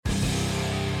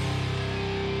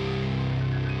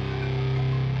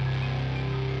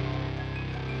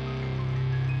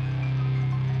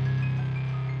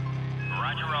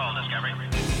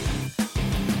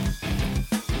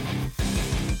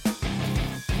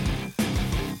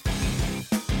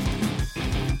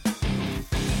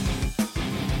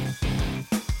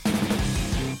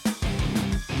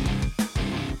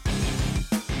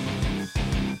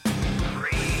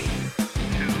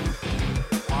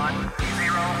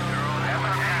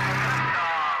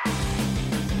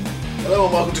Hello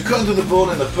and welcome to Cutting to the Ball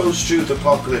in the Post-Truth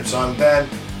Apocalypse. I'm Ben.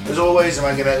 As always, I'm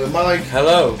hanging out with Mike.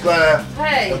 Hello. Claire.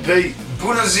 Hey. And Pete.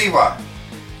 Bună ziua.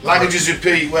 Languages with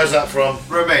Pete. Where's that from?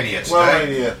 Romania today.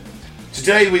 Romania.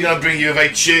 Today we're going to bring you a very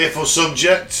cheerful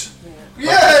subject.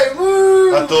 Yay!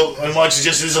 Woo! I thought, when Mike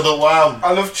suggested this, I thought, wow,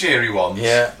 I love cheery ones.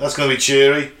 Yeah. that's going to be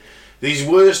cheery. These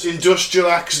worst industrial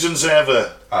accidents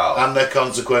ever. Oh. And their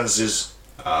consequences.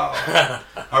 Oh.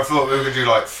 I thought we were going to do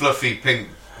like fluffy pink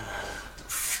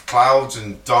clouds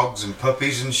and dogs and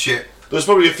puppies and shit. There's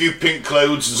probably a few pink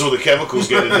clouds and some of the chemicals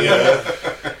get in the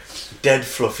air. Dead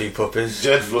fluffy puppies.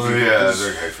 Dead fluffy Yeah, puppies.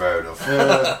 okay, fair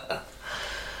enough.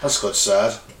 That's quite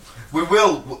sad. We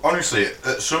will, honestly,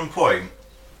 at some point,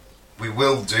 we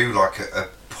will do like a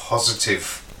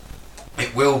positive.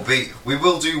 We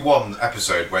will do one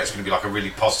episode where it's going to be like a really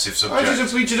positive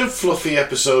subject. We did a fluffy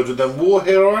episode with them war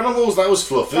hero animals. That was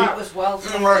fluffy. That was well I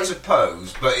fluffy.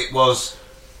 suppose, but it was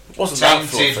Wasn't that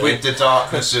tainted fluffy? with the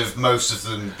darkness of most of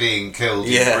them being killed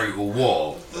Yeah. in brutal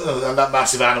war. And that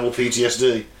massive animal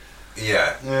PTSD.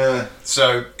 Yeah. Yeah.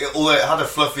 So, although it had a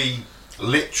fluffy,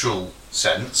 literal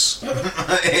sense,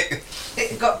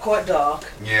 It got quite dark.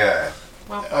 yeah,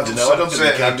 Well, I don't know. I don't think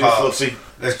we can do fluffy.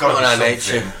 there's got Not to be our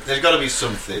something. nature. There's got to be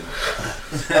something.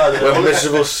 We're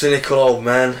miserable, cynical old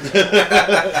men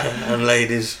and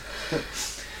ladies.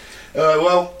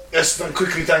 Well, let's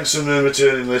quickly thank some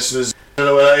returning listeners. I don't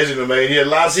know where that is in Romania.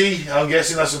 Lazzy, I'm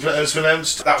guessing that's how it's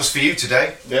pronounced. That was for you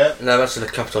today. Yeah. No, that's in a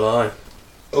capital I.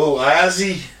 Oh,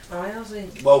 Azzy, Aye,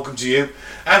 Ozzy. welcome to you.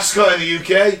 Ascot in the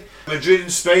UK, Madrid in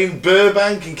Spain,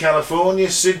 Burbank in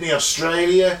California, Sydney,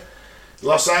 Australia,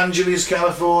 Los Angeles,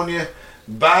 California,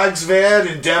 Bagsvær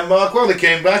in Denmark. Well, they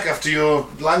came back after your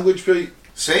language, Pete.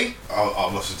 See, I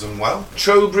must have done well.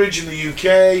 Trowbridge in the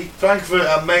UK, Frankfurt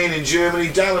am Main in Germany,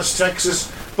 Dallas,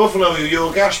 Texas, Buffalo, New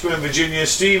York, Ashburn, Virginia,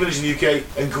 Stevenage in the UK,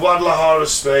 and Guadalajara,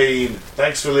 Spain.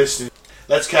 Thanks for listening.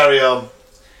 Let's carry on.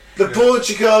 The Port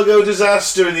Chicago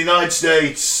disaster in the United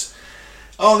States.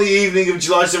 On the evening of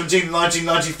July 17,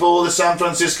 1994, the San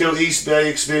Francisco East Bay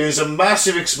experienced a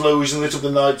massive explosion that lit up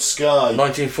the night sky.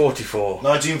 1944.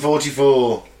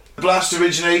 1944. The blast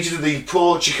originated at the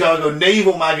Port Chicago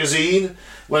Naval Magazine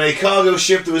when a cargo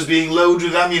ship that was being loaded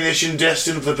with ammunition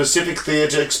destined for the Pacific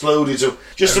Theatre exploded. So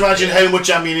just imagine how much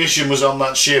ammunition was on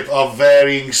that ship of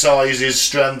varying sizes,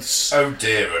 strengths. Oh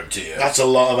dear, oh dear. That's a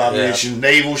lot of ammunition.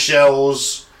 Naval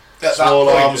shells, At that small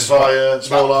point arms as well- fire, at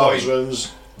small that arms point,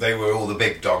 rounds. They were all the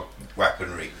big dog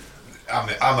weaponry,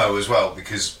 ammo as well,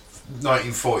 because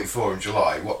 1944 in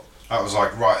July, that was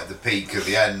like right at the peak of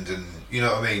the end, and you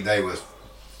know what I mean.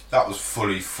 That was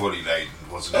fully laden,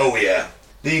 wasn't it? Oh yeah.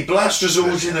 The blast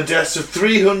resulted in the deaths of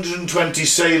 320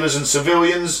 sailors and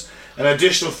civilians. An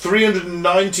additional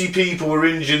 390 people were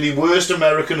injured in the worst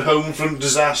American home front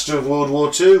disaster of World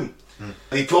War II.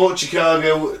 The Port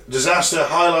Chicago disaster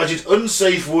highlighted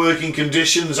unsafe working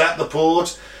conditions at the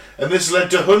port, and this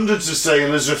led to hundreds of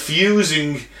sailors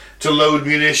refusing to load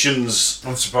munitions.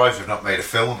 I'm surprised we've not made a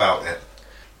film about it.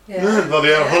 Yeah. Well,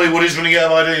 yeah, Hollywood is running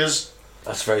out of ideas.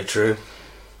 That's very true.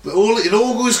 But it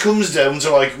always comes down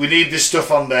to, like, we need this stuff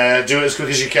on there, do it as quick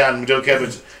as you can, we don't care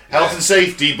about health and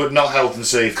safety, but not health and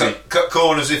safety. Cut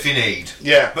corners if you need,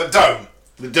 Yeah, but don't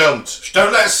we don't.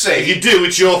 let us If you see. do,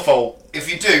 it's your fault.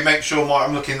 If you do, make sure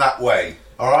I'm looking that way.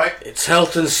 All right. It's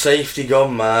health and safety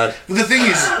gone mad. But the thing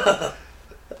is,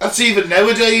 that's even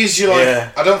nowadays, you're like,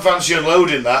 Yeah. I don't fancy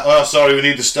unloading that. Oh, sorry, we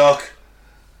need the stock.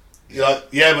 You're like,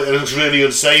 yeah, but it looks really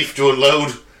unsafe to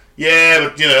unload. Yeah,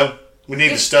 but, you know, we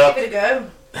need the stock. Give it a go.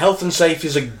 Health and safety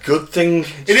is a good thing.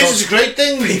 It is, it's a great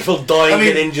thing. People dying, I mean,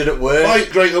 get injured at work. My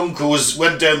great uncle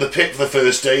went down the pit for the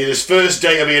first day. His first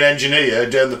day of being an engineer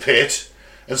down the pit,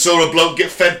 and saw a bloke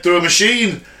get fed through a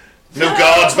machine. No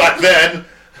guards back then.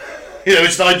 You know,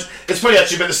 it's probably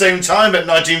actually about the same time at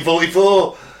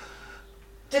 1944.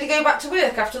 Did he go back to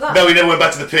work after that? No, he never went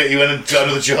back to the pit. He went and got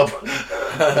another job.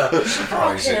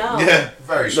 Surprising. Fucking hell. Yeah.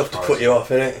 Very Love to put you off,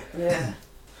 innit? Yeah.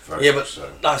 Very Yeah, much but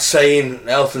so. that saying,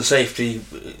 health and safety,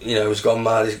 you know, has gone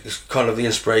mad. It's kind of the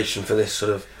inspiration for this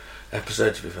sort of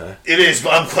episode, to be fair. It is,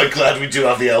 but I'm quite glad we do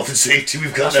have the health and safety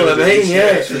we've got. That's what I nowadays, mean, yeah.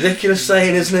 It's ridiculous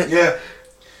saying, isn't it? Yeah.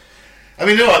 I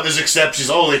mean, you know, like, there's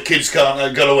exceptions. Oh, the kids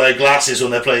can't got to wear glasses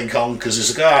when they're playing conkers.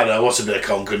 It's like, I know, what's a bit of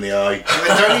conker in the eye? They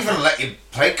don't even let you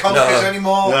play conkers No.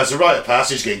 anymore. No, it's a rite of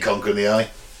passage getting conker in the eye.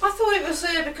 I thought it was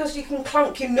because you can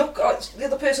clunk your knuckles. The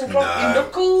other person clunk No. your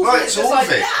knuckles. Well, and it's just all like,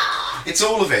 of it. "Ah!" It's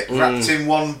all of it, wrapped in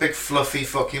one big fluffy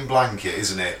fucking blanket,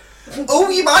 isn't it? Oh,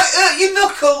 you might hurt your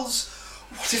knuckles.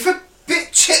 What if a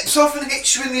bit chips off and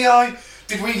hits you in the eye?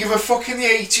 Did we give a fuck in the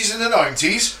 80s and the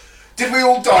 90s? Did we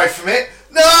all die from it?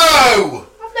 No!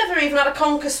 I've never even had a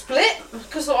conker split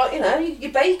because, like, you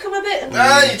bake them a bit.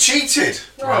 And You cheated.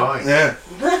 Right. Yeah.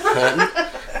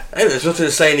 Hey, there's nothing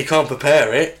to say you can't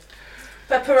prepare it.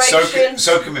 Preparation.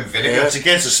 Soak them in vinegar. It's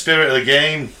against the spirit of the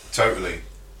game. Totally.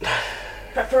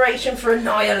 Preparation for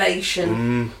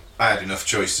annihilation. I had enough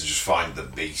choice to just find the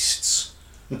beasts.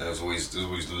 There's always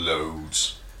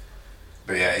loads.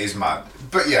 But yeah, it is mad.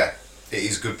 But yeah, it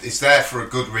is good. It's there for a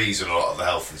good reason, a lot of the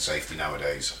health and safety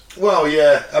nowadays. Well,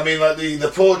 yeah. I mean, like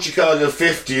the Port Chicago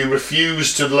 50 who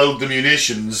refused to load the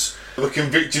munitions were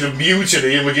convicted of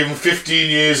mutiny and were given 15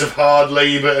 years of hard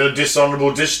labour and a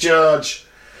dishonourable discharge.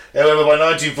 However, by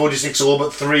 1946, all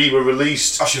but 3 were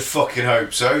released. I should fucking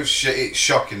hope so. It's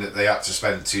shocking that they had to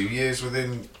spend 2 years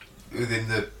within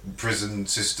the prison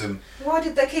system. Why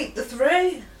did they keep the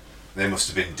 3? They must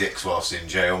have been dicks whilst in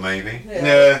jail, maybe.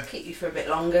 Yeah. Keep you for a bit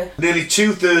longer. Nearly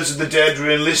 2/3 of the dead were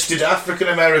enlisted African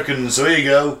Americans. So here you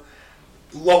go.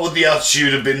 What would the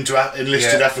attitude have been to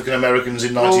enlisted Yeah. African Americans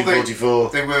in 1944?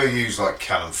 They were used like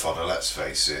cannon fodder. Let's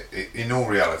face it. In all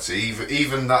reality,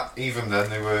 even then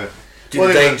they were. Did Well,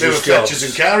 the they were dangerous fetchers jobs.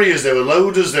 and carriers. They were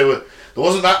loaders. There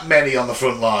wasn't that many on the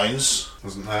front lines.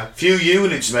 Wasn't there? Few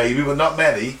units maybe, but not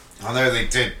many. I know they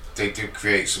did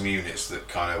create some units that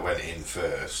kind of went in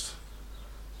first.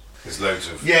 There's loads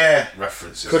of Yeah.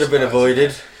 references. Could have been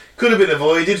avoided. Could have been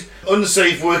avoided.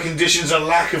 Unsafe work conditions and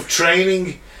lack of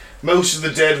training. Most of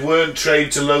the dead weren't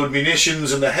trained to load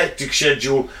munitions, and the hectic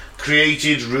schedule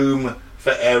created room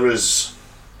for errors.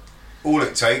 All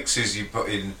it takes is you put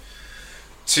in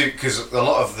because a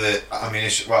lot of the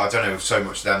ammunition. Well, I don't know so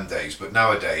much them days, but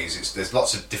nowadays there's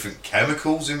lots of different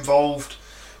chemicals involved,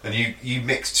 and you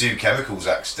mix 2 chemicals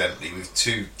accidentally with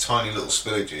 2 tiny little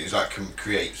spillages that can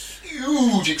create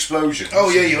huge explosions. Oh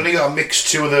yeah, you only got to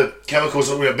mix 2 of the chemicals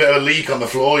with a bit of a leak on the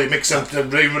floor. You mix them to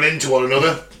run into one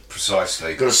another.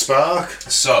 Precisely. Got a spark.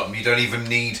 Some you don't even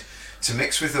need to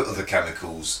mix with other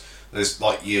chemicals. There's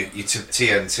like your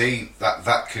TNT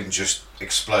that can just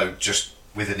explode just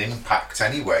with an impact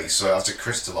anyway. So as it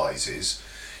crystallises,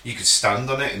 you could stand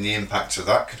on it, and the impact of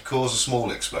that could cause a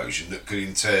small explosion that could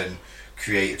in turn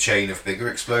create a chain of bigger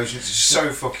explosions. It's just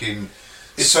so fucking.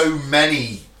 There's so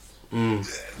many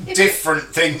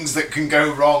different things that can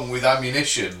go wrong with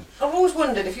ammunition. I've always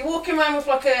wondered if you're walking around with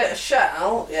like a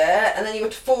shell, and then you were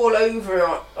to fall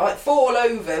over,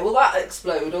 will that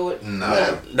explode or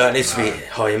No. No, it needs to be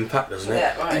high impact, doesn't it?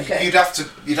 Yeah, right, okay. You'd have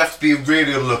to be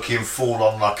really unlucky and fall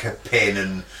on like a pin,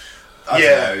 and I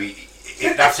Yeah. don't know.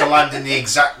 You'd have to land in the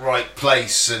exact right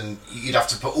place, and you'd have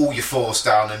to put all your force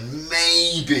down, and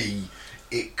maybe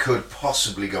it could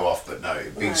possibly go off, but no,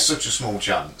 it'd be Right. such a small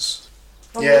chance.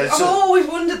 I've always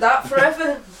wondered that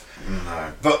forever.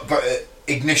 No, but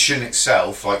ignition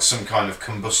itself, like some kind of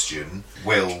combustion,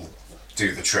 will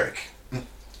do the trick.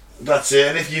 That's it.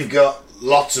 And if you've got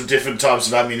lots of different types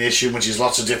of ammunition, which is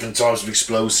lots of different types of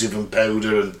explosive and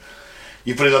powder, and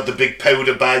you put in like the big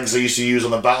powder bags they used to use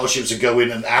on the battleships to go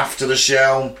in and after the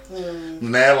shell,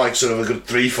 and they're like sort of a good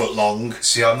 3 foot long.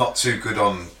 See, I'm not too good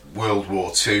on World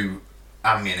War II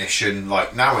ammunition.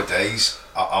 Like nowadays,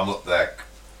 I'm up there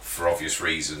for obvious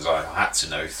reasons. I had to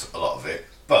know a lot of it.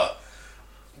 But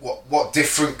what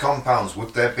different compounds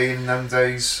would there be in them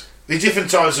days? The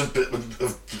different types of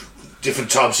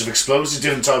different types of explosives,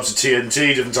 different types of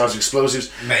TNT, different types of explosives.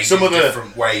 Maybe Some of the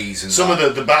different ways. And some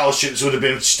of the battleships would have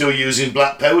been still using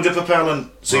black powder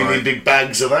propellant, so you Right. need big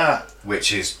bags of that.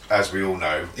 which is, as we all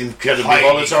know, Incredibly highly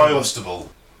volatile.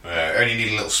 combustible. Only need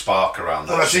a little spark around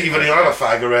that. Well, I think you've only got a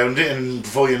fag around it, and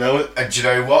before you know it, And do you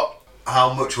know what?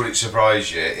 How much would it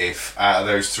surprise you if out of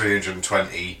those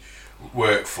 320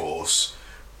 workforce,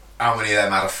 how many of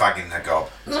them had a fag in their gob?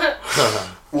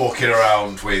 Walking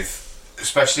around with,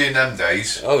 especially in them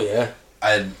days, Oh yeah.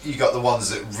 and you got the ones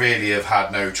that really have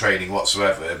had no training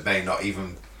whatsoever, may not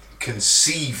even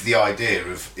conceive the idea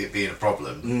of it being a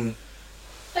problem.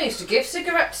 They used to give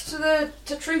cigarettes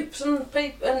to troops and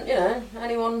people, and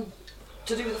anyone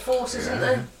to do with the forces,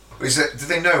 didn't they? Do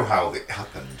they know how it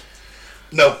happened?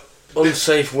 no.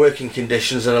 Unsafe working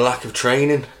conditions and a lack of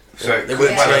training. So it They could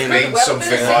weren't well have trained. been Well, something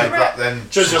bit of like cigarette. that then.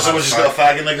 Just because someone's just got a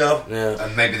fag in the gob. Yeah.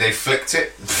 And maybe they flicked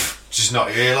it, just not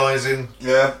realising.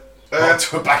 Yeah.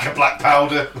 Onto a bag of black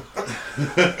powder.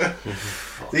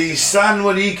 The San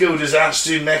Juanico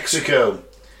disaster in Mexico.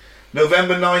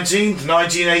 November 19th,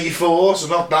 1984, so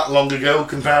not that long ago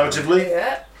comparatively.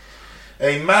 Yeah.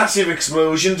 A massive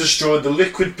explosion destroyed the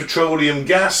liquid petroleum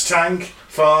gas tank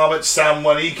farm at San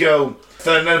Juanico.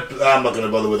 I'm not going to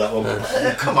bother with that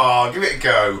one. Come on, give it a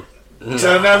go.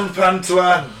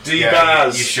 Ternopantla de Yeah,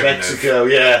 Baz, you shouldn't Mexico,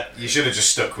 yeah. You should have just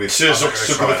stuck with. Should have I'm not gonna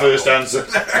stuck try with the that first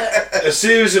one. answer. A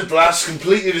series of blasts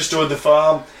completely destroyed the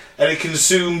farm, and it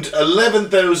consumed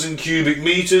 11,000 cubic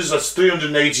metres, that's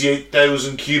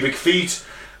 388,000 cubic feet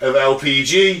of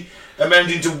LPG,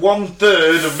 amounting to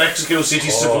 1/3 of Mexico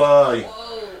City's supply.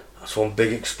 That's one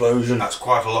big explosion. That's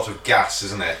quite a lot of gas,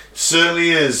 isn't it?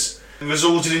 Certainly is. It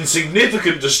resulted in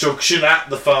significant destruction at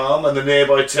the farm and the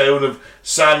nearby town of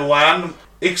San Juan,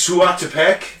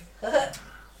 Ixhuatepec,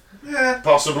 Yeah.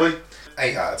 possibly.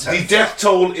 8 out of 10. The death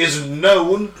toll isn't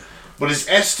known, but is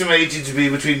estimated to be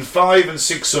between 500 and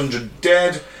 600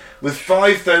 dead, with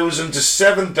 5,000 to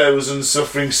 7,000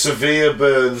 suffering severe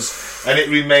burns, and it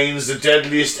remains the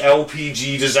deadliest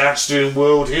LPG disaster in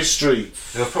world history.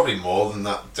 There was probably more than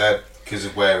that dead because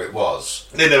of where it was.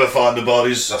 They never find the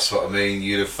bodies. That's what I mean.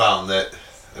 You'd have found that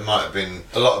there might have been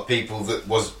a lot of people that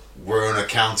were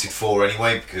unaccounted for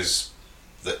anyway, because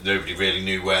that nobody really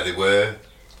knew where they were.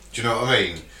 Do you know what I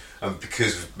mean? And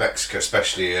because of Mexico,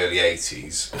 especially early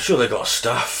 80s. I'm sure they got a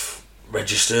staff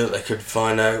register that they could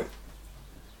find out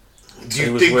Do who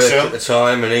you was think working so? at the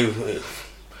time and who.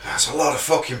 That's a lot of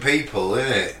fucking people,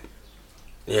 isn't it?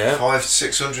 Yeah. 500 to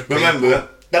 600 people. Remember,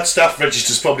 that staff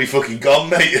register's probably fucking gone,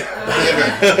 mate.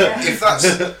 If that's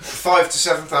 5,000 to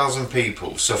 7,000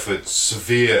 people suffered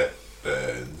severe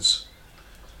burns,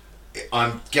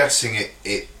 I'm guessing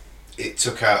it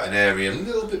took out an area a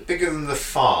little bit bigger than the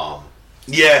farm.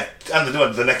 Yeah, and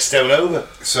the next town over.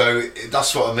 So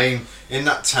that's what I mean. In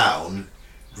that town,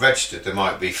 registered there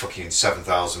might be fucking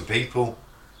 7,000 people.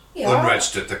 Yeah.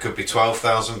 Unregistered there could be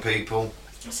 12,000 people.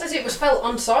 It says it was felt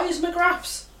on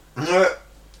seismographs.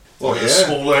 Well, yeah. a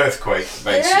small earthquake,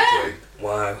 basically.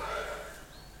 Wow.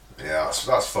 Yeah,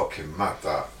 that's fucking mad.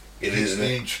 That It is, isn't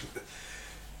it? Have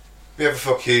you ever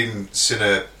fucking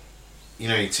seen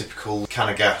your typical can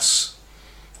of gas,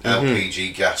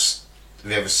 LPG gas?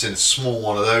 Have you ever seen a small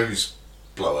one of those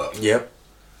blow up? Yep.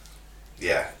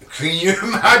 Yeah. Can you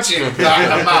imagine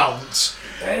that amount?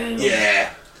 Yeah.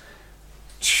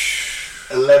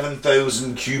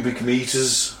 11,000 cubic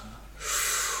metres.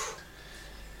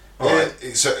 Right.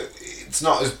 It's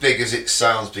not as big as it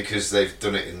sounds because they've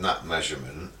done it in that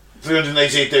measurement.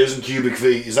 388,000 cubic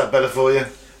feet. Is that better for you?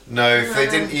 No, if they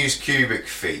didn't use cubic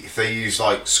feet, if they use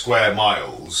like square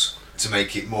miles to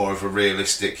make it more of a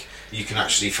realistic, you can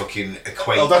actually fucking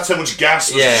equate. Oh, that's how much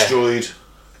gas was Yeah. destroyed.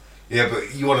 Yeah,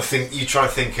 but you try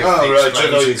to think of Oh, the right,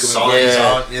 I know explosion you're size, coming-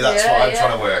 Yeah. aren't you? That's Yeah, what I'm yeah.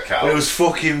 trying to work out. It was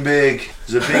fucking big.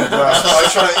 It was a big blast. I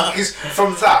was trying to, because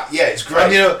from that, yeah, it's great.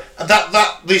 And you know,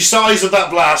 that the size of that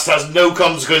blast has no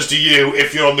consequence to you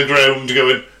if you're on the ground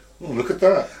going, oh, look at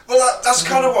that. Well, that's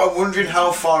kind of what I'm wondering.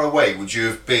 How far away would you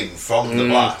have been from the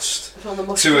blast From the to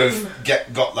mushroom.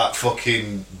 have got that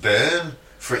fucking burn?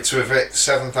 For it to have hit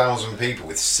 7,000 people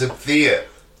with severe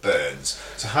burns.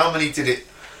 So how many did it?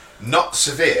 Not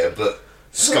severe, but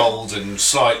scald and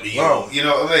slightly. Wow. You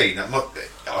know what I mean? That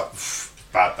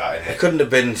bad that in There it. couldn't have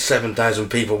been 7,000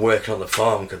 people working on the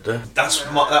farm, could there? That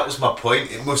was my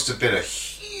point. It must have been a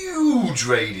huge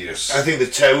radius. I think the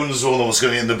town's almost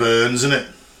going to get in the burns, isn't it?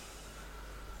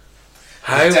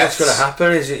 How? What's deaths. going to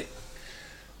happen? Is it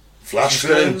Flash just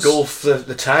going to burns. engulf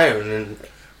the town and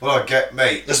Well, I get,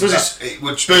 mate. I suppose it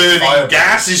would just be Burning fireball.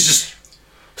 gas is just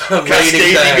raining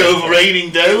cascading down? over, raining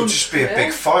It down. would just be a Yeah.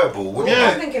 big fireball, wouldn't Yeah.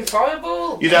 I'm thinking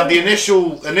fireball. You'd have the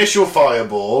initial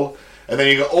fireball, and then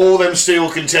you got all them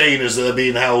steel containers that are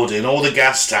being held in, all the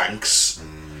gas tanks.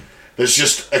 There's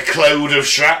just a cloud of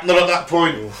shrapnel at that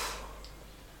point.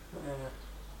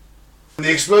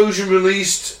 The explosion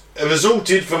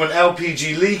resulted from an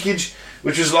LPG leakage,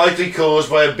 which was likely caused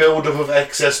by a build-up of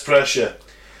excess pressure.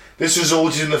 This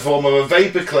resulted in the form of a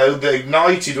vapour cloud that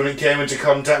ignited when it came into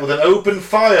contact with an open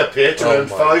fire pit Oh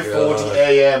around my 5:40 God.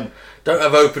 a.m. Don't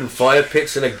have open fire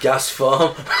pits in a gas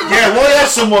farm. Yeah, why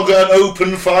has someone got an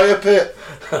open fire pit?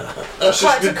 That's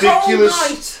just It's a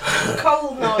ridiculous.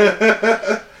 cold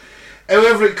night.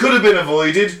 However, it could have been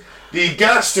avoided. The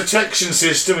gas detection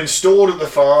system installed at the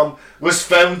farm was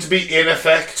found to be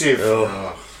ineffective.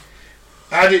 Oh.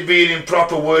 Had it been in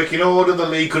proper working order, the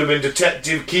leak could have been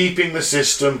detected, keeping the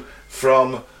system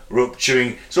from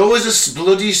rupturing. It's always a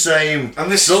bloody same.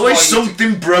 And this There's always is why you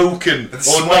something broken This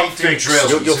is or why you not do fixed.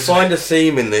 drills. You'll isn't find it? a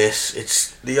theme in this.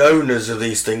 It's the owners of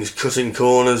these things cutting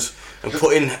corners and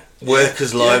putting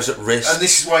workers' lives at risk. And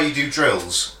this is why you do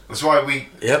drills. That's why we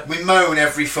Yep. we moan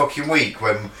every fucking week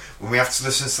when we have to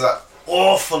listen to that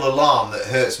awful alarm that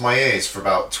hurts my ears for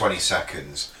about 20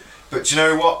 seconds. But do you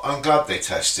know what? I'm glad they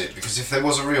test it, because if there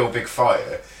was a real big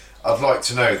fire, I'd like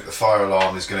to know that the fire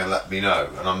alarm is going to let me know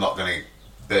and I'm not going to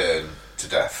burn to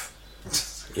death.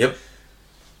 Yep.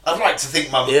 I'd like to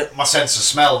think Yep. my sense of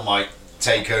smell might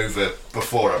take over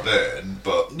before I burn,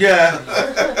 but Yeah.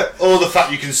 Or the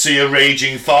fact you can see a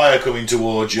raging fire coming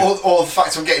towards you. or the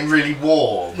fact I'm getting really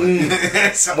warm.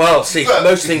 Well, see, But-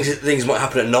 most things might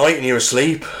happen at night and you're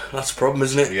asleep. That's the problem,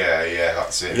 isn't it? Yeah,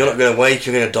 that's it. You're not going to wake.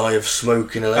 You're going to die of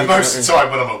smoke in a lake. And most of the time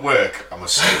when I'm at work, I'm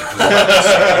asleep.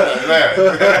 As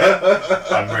well.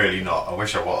 I'm really not. I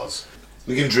wish I was.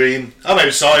 We can dream. I'm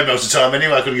outside most of the time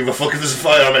anyway. I couldn't give a fuck if there's a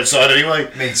fire. I'm outside anyway.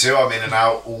 Me too. I'm in and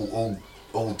out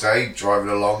all day, driving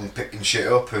along, picking shit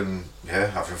up, and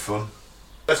having fun.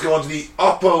 Let's go on to the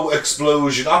Oppo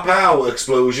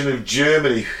explosion of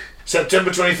Germany.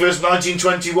 September 21st,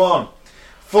 1921.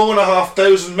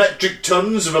 4,500 metric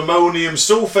tons of ammonium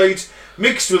sulfate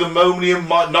mixed with ammonium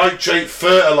nitrate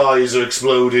fertilizer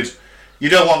exploded. You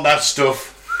don't want that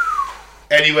stuff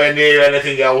anywhere near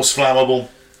anything else flammable.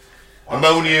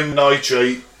 Ammonium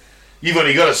nitrate. You've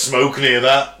only got to smoke near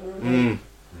that.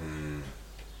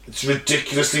 It's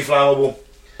ridiculously flammable.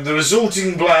 The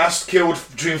resulting blast killed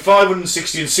between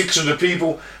 560 and 600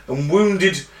 people and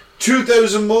wounded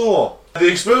 2,000 more. The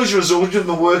explosion resulted from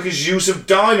the workers' use of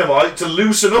dynamite to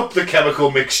loosen up the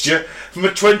chemical mixture from a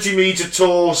 20-metre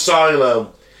tall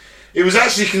silo. It was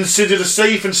actually considered a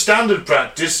safe and standard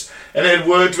practice, and it had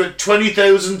worked about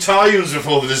 20,000 times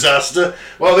before the disaster.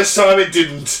 Well, this time it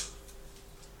didn't.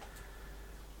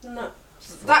 No,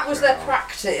 that was their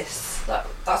practice.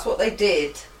 That's what they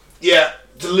did. Yeah,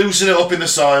 to loosen it up in the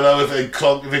silo if it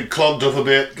clogged up a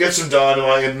bit. Get some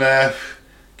dynamite in there,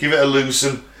 give it a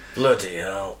loosen. Bloody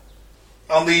hell.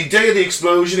 On the day of the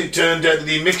explosion, it turned out that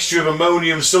the mixture of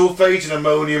ammonium sulfate and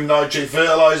ammonium nitrate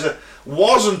fertiliser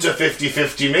wasn't a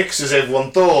 50-50 mix as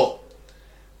everyone thought.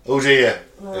 Oh dear.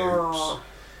 Oh.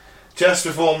 Tests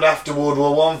performed after World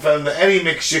War I found that any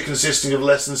mixture consisting of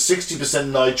less than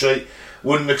 60% nitrate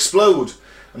wouldn't explode,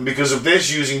 and because of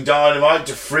this, using dynamite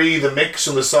to free the mix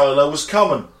from the silo was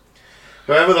common.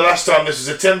 However, the last time this was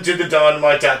attempted, the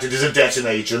dynamite acted as a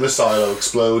detonator and the silo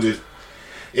exploded.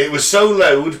 It was so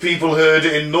loud, people heard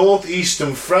it in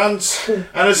northeastern France and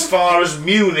as far as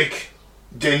Munich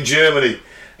in Germany.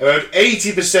 About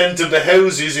 80% of the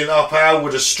houses in Oppau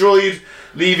were destroyed,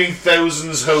 leaving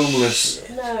thousands homeless.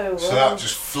 No. So that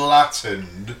just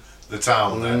flattened the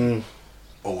town then,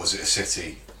 or was it a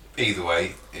city? Either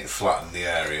way, it flattened the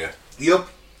area. Yup.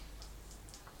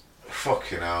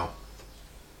 Fucking hell.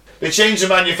 They changed the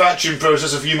manufacturing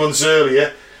process a few months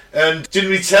earlier and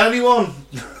didn't really tell anyone.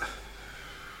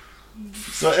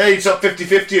 It's like, hey, it's not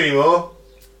 50-50 anymore.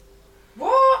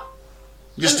 What?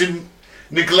 Just didn't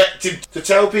neglected to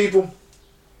tell people.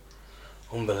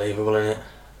 Unbelievable, isn't it?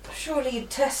 Surely you'd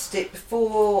test it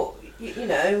before, you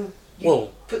know.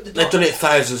 Well, Put the they've done it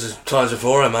thousands of times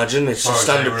before, I imagine. It's Far a as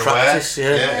standard they were practice,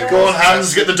 aware. yeah. it Go was on,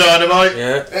 hands, get tested. the dynamite.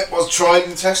 Yeah. It was tried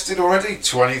and tested already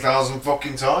 20,000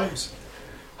 fucking times.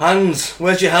 Hands,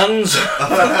 where's your hands?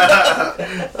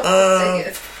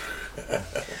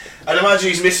 I'd imagine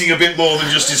he's missing a bit more than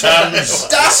just his hands.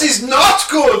 Das is not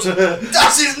good!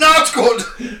 Das is not good!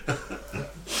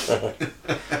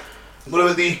 What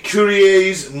about the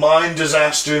Courier's mine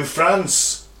disaster in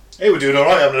France? Hey, we're doing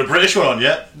alright, haven't had a British one on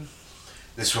yet.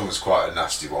 This one was quite a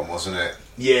nasty one, wasn't it?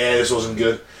 Yeah, this wasn't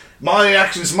good. Mining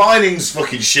actions, mining's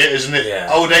fucking shit, isn't it? Yeah.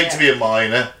 I would hate to be a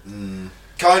miner.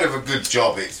 Kind of a good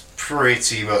job. It's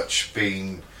pretty much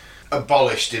been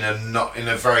abolished in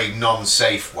a very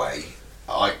non-safe way.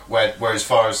 Like where as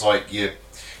far as like your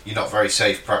not very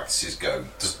safe practices go,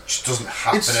 just doesn't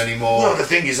happen anymore. No, the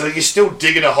thing is, like, you're still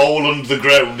digging a hole under the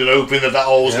ground and hoping that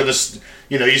hole's going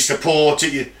to, you support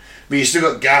it. But you still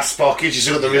got gas pockets. You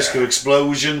still got the risk of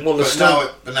explosion. Well,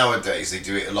 But nowadays they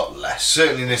do it a lot less.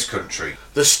 Certainly in this country.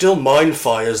 there's still mine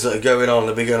fires that are going on.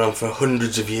 They've been going on for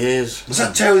hundreds of years. There's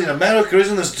that town in America,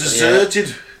 isn't there? It's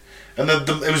deserted. And it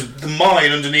was the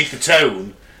mine underneath the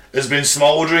town has been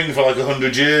smouldering for like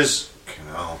 100 years.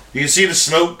 You can see the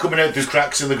smoke coming out through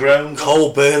cracks in the ground.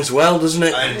 Coal burns well, doesn't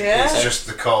it? And Yeah. it's just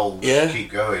the coal. Yeah.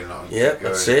 Keep going. Yeah,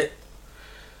 that's it.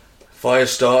 Fire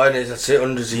starting, that's it,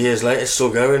 hundreds of years later, it's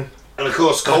still going. And of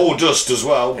course, coal dust as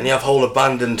well. And you have whole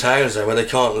abandoned towns there where they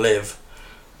can't live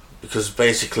because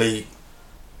basically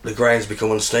the ground's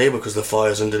become unstable because the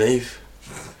fire's underneath.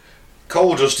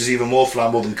 Coal dust is even more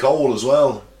flammable than coal as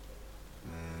well.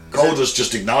 Coal dust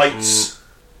just ignites.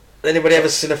 Anybody ever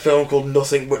seen a film called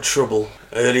Nothing But Trouble?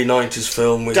 Early 90s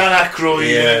film with Dan Aykroyd,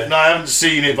 Yeah. no, I haven't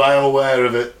seen it, but I am aware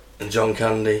of it. and John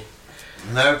Candy.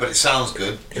 No, but it sounds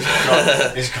good.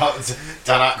 It's got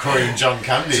Dan Aykroyd and John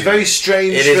Candy. It's a very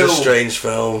strange It film. is a strange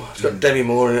film. It's got Demi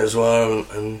Moore in it as well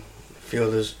and a few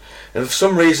others. And for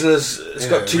some reason it's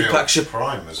got Tupac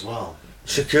Prime as well.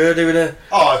 Shakur doing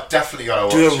Oh, I've definitely got to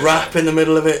watch doing it. a rap in the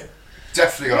middle of it.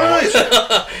 Definitely got to watch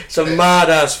it. It's a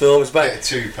mad-ass film. It's Get about a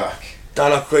 2-pack.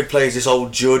 Dan Aykroyd plays this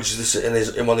old judge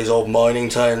in one of these old mining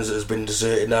towns that has been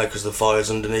deserted now because the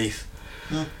fire's underneath.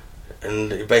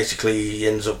 And he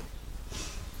ends up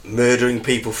murdering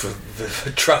people for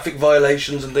traffic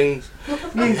violations and things.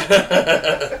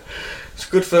 It's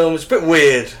a good film. It's a bit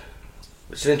weird.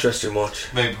 It's an interesting watch.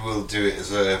 Maybe we'll do it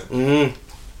as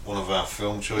one of our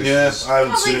film choices. Yeah, I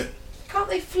haven't seen it. Can't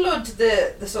they flood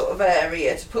the sort of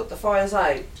area to put the fires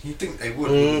out? You'd think they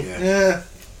would, wouldn't you? Yeah.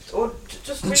 Or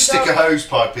just Stick a hose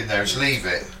pipe in there and just leave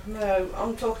it. No,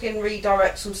 I'm talking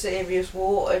redirect some serious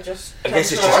water. Just I guess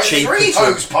it's temporary- just cheap. 3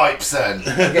 hose pipes then.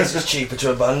 I guess it's cheaper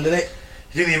to abandon it.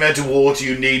 You think the amount of water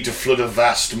you need to flood a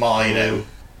vast mine out?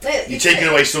 You're taking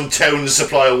away some town's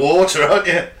supply of water, aren't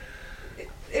you?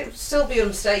 It would still be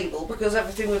unstable because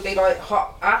everything would be like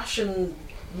hot ash and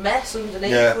mess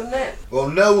underneath, Yeah. wouldn't it? Well,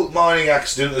 no mining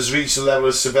accident has reached the level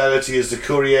of severity as the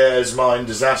Courrières mine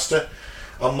disaster.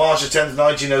 On March 10th,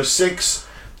 1906,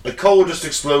 a coal dust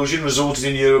explosion resulted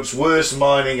in Europe's worst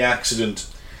mining accident.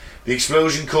 The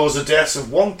explosion caused the deaths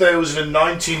of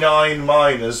 1,099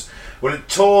 miners when it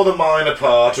tore the mine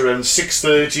apart around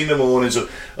 6:30 in the morning. So,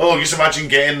 just imagine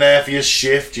getting there for your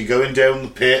shift, you're going down the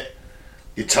pit,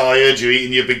 you're tired, you're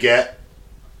eating your baguette.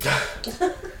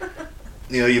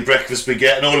 Your breakfast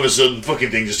baguette, and all of a sudden,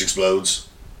 fucking thing just explodes.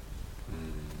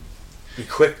 Be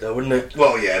quick though, wouldn't it?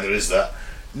 Well, yeah, there is that.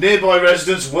 Nearby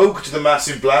residents woke to the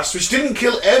massive blast, which didn't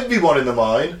kill everyone in the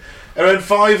mine. Around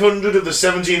 500 of the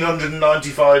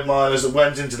 1,795 miners that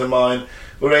went into the mine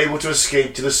were able to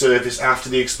escape to the surface after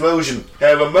the explosion.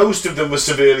 However, most of them were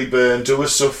severely burned or were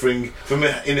suffering from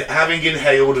having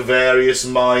inhaled various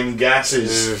mine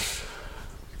gases.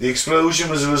 The explosion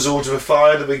was a result of a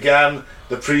fire that began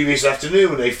the previous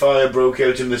afternoon. A fire broke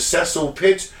out in the Cecil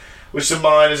pit, which the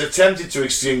miners attempted to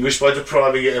extinguish by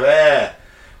depriving it of air.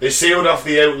 They sealed off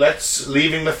the outlets,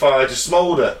 leaving the fire to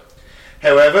smoulder.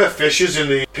 However, fissures in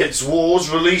the pit's walls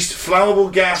released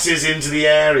flammable gases into the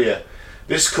area.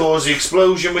 This caused the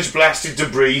explosion, which blasted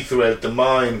debris throughout the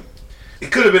mine.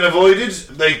 It could have been avoided.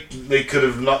 They could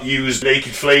have not used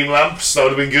naked flame lamps. That would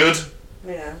have been good.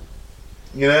 Yeah.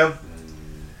 You know?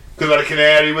 Could have had a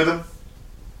canary with them.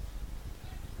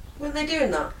 Weren't they doing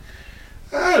that?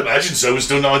 I'd imagine so. It's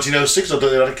still 1906. I thought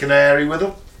they had a canary with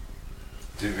them.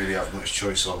 Didn't really have much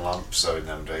choice on lamps though in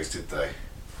them days, did they?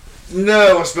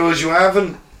 No, I suppose you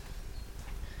haven't.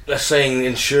 They're saying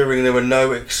ensuring there were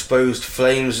no exposed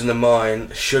flames in the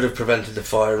mine should have prevented the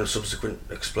fire and subsequent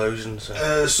explosions.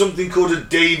 So. Something called a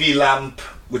Davy lamp,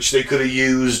 which they could have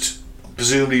used,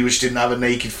 presumably, which didn't have a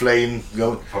naked flame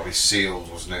going. Probably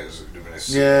sealed, wasn't it? It would have been a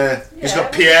seal. Yeah. He's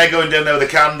got Pierre going down there with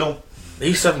a candle. They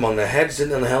used to have them on their heads, didn't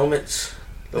they, on the helmets?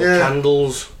 Little Yeah.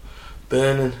 candles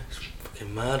burning. It's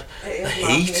fucking mad. It is The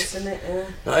madness, heat. isn't it? Yeah.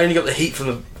 Not only got the heat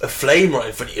from a flame right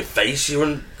in front of your face, you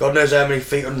run God knows how many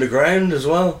feet underground as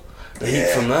well. The heat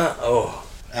Yeah. from that, oh.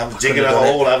 Digging a have done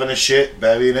hole, having a shit,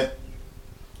 burying it.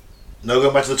 No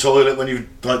going back to the toilet when you're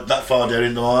like that far down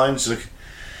in the mine. It's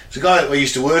a guy that we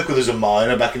used to work with as a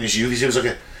miner back in his youth. He said it was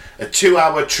like a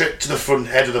 2-hour trip to the front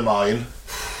head of the mine.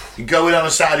 You go in on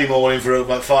a Saturday morning for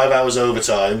like 5 hours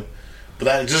overtime, but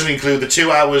that doesn't include the 2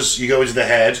 hours you go into the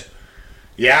head,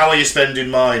 the hour you spend in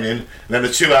mining, and then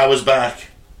the 2 hours back.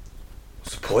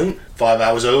 What's the point? 5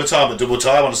 hours overtime at double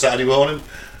time on a Saturday morning.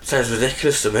 Sounds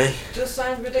ridiculous to me. Just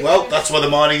sounds ridiculous. Well, that's why the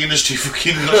mining industry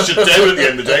fucking got shut down at the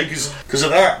end of the day, because of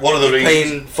that. One of the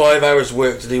reasons. Paying 5 hours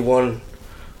work to do one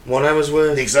hour's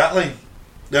work. Exactly.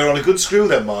 They were on a good screw,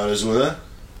 them miners were.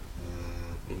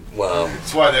 Wow.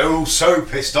 That's why they're all so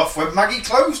pissed off when Maggie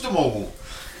closed them all.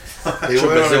 They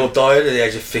Trouble is they all were. died at the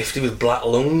age of 50 with black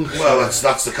lungs. Well,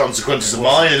 that's the consequences of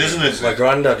mining, isn't it? My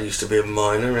granddad used to be a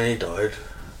miner and he died.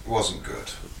 Wasn't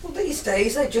good. Well, these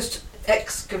days they just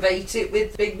excavate it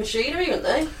with big machinery, wouldn't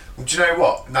they? Well, do you know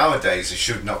what? Nowadays it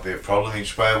should not be a problem. You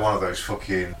just wear one of those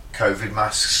fucking COVID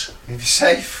masks and be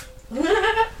safe.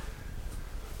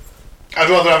 I'd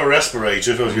rather have a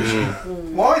respirator if I was using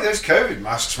Why those COVID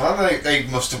masks, man? They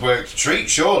must have worked a treat,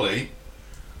 surely.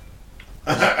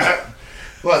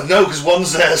 Well, no, because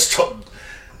one's there stop.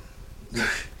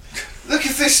 Look,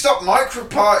 if they stop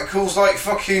microparticles like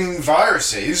fucking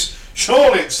viruses,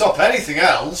 surely it'd stop anything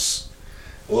else.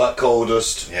 Well, that coal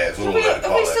dust. Yeah, it's all Have a we, load of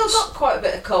have we still bollocks. got quite a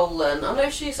bit of coal then? I know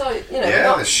she's like, Yeah,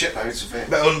 not- there's shitloads of it.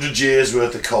 About 100 years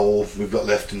worth of coal we've got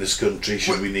left in this country,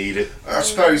 should we need it. I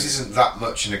suppose isn't that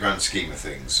much in the grand scheme of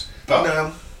things, but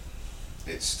No.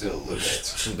 it's still a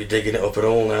bit. Shouldn't be digging it up at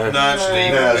all now. No, just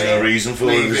leave No, it there's be. no reason for it,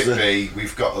 Leave is it there? be.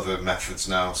 We've got other methods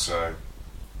now, so.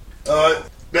 Alright,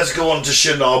 let's go on to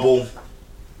Chernobyl.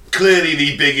 Clearly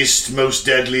the biggest, most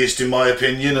deadliest in my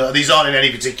opinion. These aren't in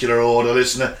any particular order,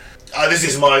 listener. This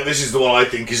is the one I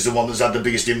think is the one that's had the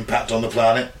biggest impact on the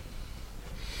planet.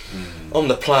 On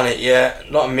the planet, yeah.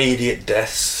 Not immediate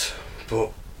deaths,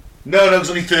 but... No, because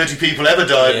only 30 people ever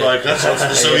died, Yeah. Mike. That's what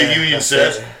the Soviet Union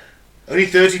said. Yeah. Only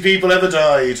 30 people ever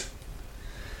died.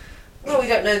 Well, we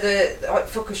don't know like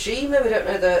Fukushima, we don't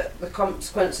know the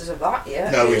consequences of that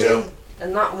yet. No, we really. don't.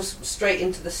 And that was straight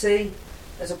into the sea,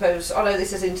 as opposed. I know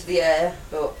this is into the air,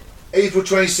 but April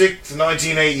 26th,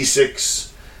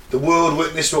 1986. The world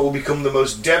witnessed what will become the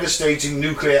most devastating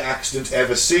nuclear accident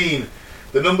ever seen.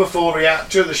 The number 4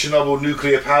 reactor at the Chernobyl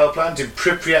nuclear power plant in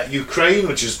Pripyat, Ukraine,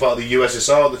 which is part of the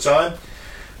USSR at the time,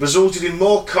 resulted in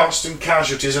more cost and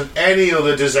casualties than any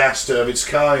other disaster of its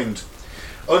kind.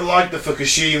 Unlike the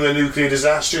Fukushima nuclear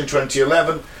disaster in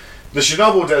 2011, the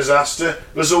Chernobyl disaster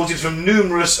resulted from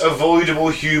numerous avoidable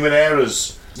human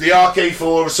errors. The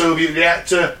RK-4 Soviet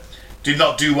reactor did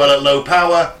not do well at low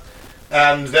power,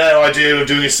 and their idea of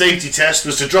doing a safety test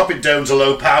was to drop it down to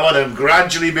low power, then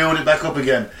gradually build it back up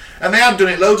again. And they had done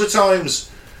it loads of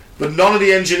times, but none of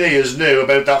the engineers knew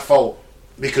about that fault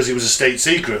because it was a state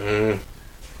secret.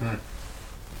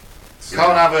 So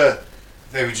Can't have a...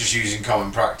 They were just using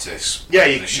common practice. Yeah,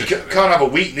 They you shouldn't have can't have a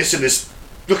weakness in this.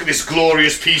 Look at this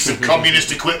glorious piece of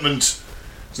communist equipment.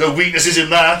 There's no weaknesses in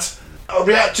that. A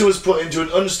reactor was put into an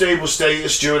unstable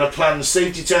status during a planned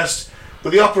safety test,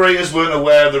 but the operators weren't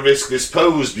aware of the risk this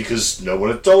posed because no one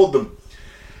had told them.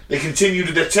 They continued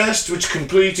with their test, which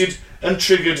completed and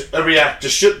triggered a reactor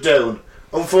shutdown.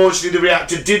 Unfortunately, the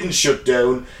reactor didn't shut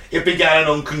down. It began an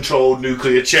uncontrolled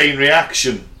nuclear chain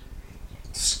reaction.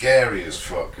 Scary as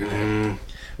fuck, isn't it?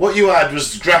 What you had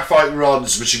was graphite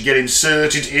rods which would get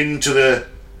inserted into the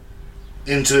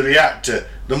reactor.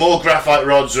 The more graphite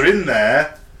rods are in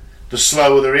there, the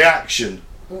slower the reaction.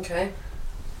 okay.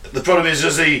 The problem is,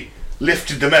 as they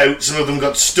lifted them out, some of them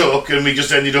got stuck and we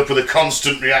just ended up with a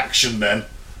constant reaction then.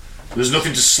 There's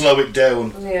nothing to slow it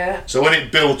down. Yeah. So when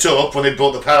it built up, when they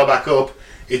brought the power back up,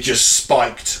 it just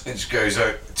spiked. It just goes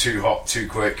out too hot, too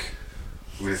quick,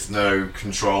 with no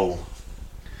control.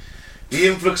 The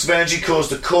influx of energy caused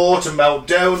the core to melt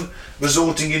down,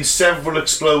 resulting in several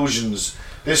explosions.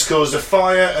 This caused a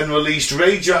fire and released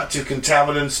radioactive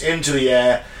contaminants into the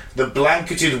air that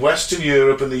blanketed Western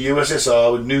Europe and the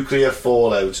USSR with nuclear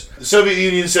fallout. The Soviet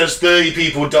Union says 30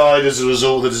 people died as a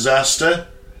result of the disaster.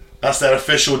 That's their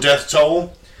official death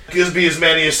toll. Could be as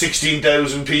many as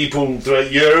 16,000 people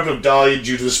throughout Europe have died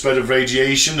due to the spread of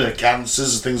radiation and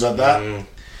cancers and things like that.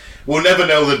 We'll never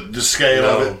know the scale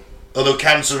of it, although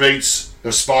cancer rates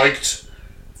have spiked.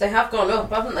 They have gone up,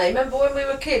 haven't they? Remember when we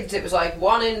were kids, it was like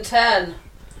 1 in 10.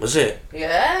 Was it?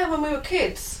 Yeah, when we were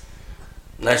kids.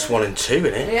 Nice 1 in 2,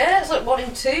 innit? Yeah, it's like 1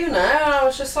 in 2 now, and I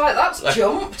was just like, that's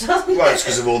jumped, hasn't Well, it? it's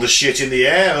because of all the shit in the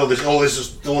air, all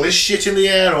this shit in the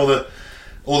air, all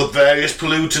the various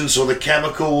pollutants, all the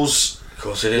chemicals, Of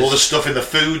course it is. all the stuff in the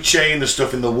food chain, the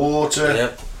stuff in the water.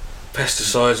 Yep.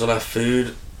 Pesticides on our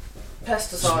food. It's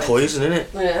Pesticides. poison, innit?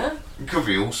 Yeah. It could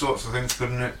be all sorts of things,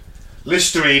 couldn't it?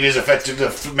 Listerine is effectively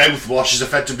mouthwash is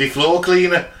effectively floor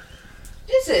cleaner.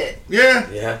 Is it? Yeah,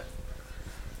 Yeah.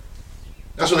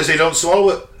 that's what they say. Don't swallow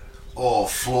it. Or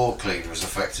floor cleaner is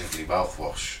effectively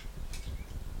mouthwash.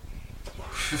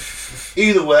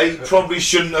 Either way, probably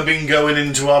shouldn't have been going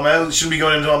into our mouths. Shouldn't be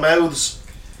going into our mouths.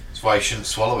 That's why you shouldn't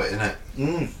swallow it,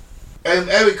 innit?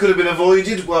 How it could have been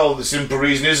avoided? Well, the simple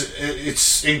reason is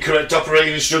it's incorrect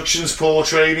operating instructions, poor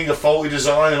training, a faulty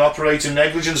design, and operator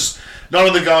negligence. None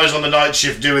of the guys on the night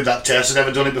shift doing that test had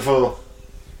ever done it before.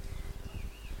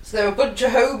 So they're a bunch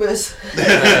of homers.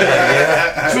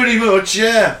 Pretty much,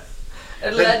 yeah.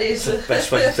 And Lenny's.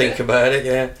 Best way to think about it,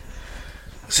 yeah.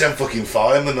 Some fucking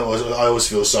firemen that I always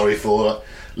feel sorry for, like,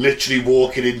 literally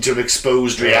walking into an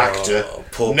exposed reactor,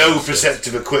 poor no bastards.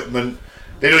 protective equipment.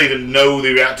 They don't even know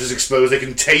the reactor's exposed. They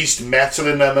can taste metal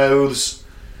in their mouths,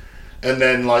 and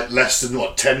then like less than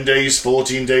 10 days,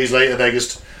 14 days later,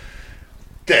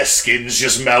 their skin's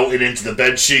just melting into the bed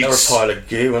They're a sheets. pile of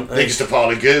goo, aren't They're they? just a pile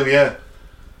of goo, yeah.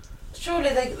 Surely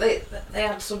they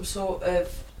had some sort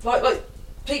of like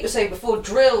Pete was saying before,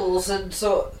 drills and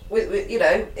sort. You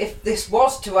know, if this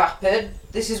was to happen,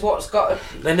 this is what's got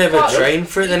to. They never Can't- trained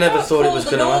for it. They you never can't thought it call was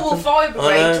the going to normal happen. fire I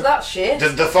brigade know. to that shit.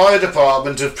 The fire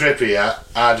department of Pripyat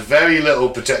had very little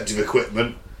protective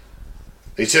equipment.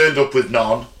 They turned up with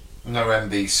none. No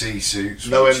NBC suits.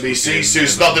 No which would NBC be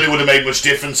suits. minimum. Not that it would have made much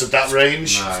difference at that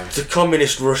range. No. The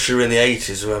communist Russia in the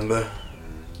 80s, remember?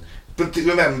 But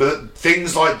remember,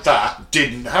 things like that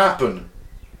didn't happen.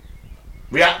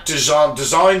 Reactors aren't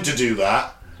designed to do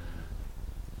that.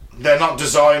 They're not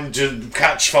designed to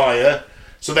catch fire.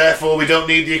 So therefore we don't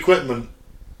need the equipment.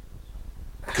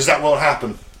 Because that won't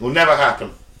happen. It will never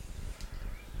happen.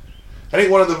 I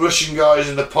think one of the Russian guys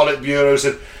in the Politburo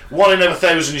said 1 in every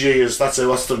 1,000 years. That's the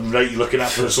rate you're looking at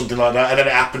for something like that. And then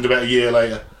it happened about a year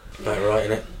later. About right,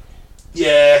 innit?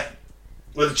 Yeah.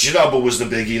 Well, Chernobyl was the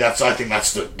biggie. I think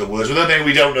that's the worst. But then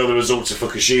we don't know the results of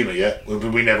Fukushima yet.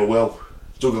 We never will.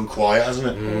 It's all gone quiet, hasn't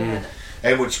it? Yeah.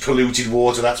 How much polluted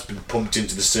water that's been pumped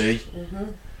into the sea.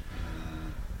 Mm-hmm.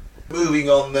 Moving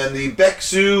on then, the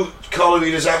Baeksu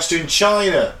colliery disaster in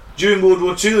China. During World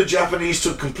War II, the Japanese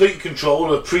took complete control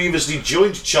of a previously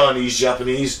joint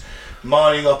Chinese-Japanese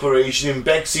mining operation in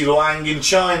Baexiluang in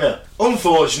China.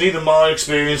 Unfortunately, the mine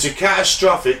experienced a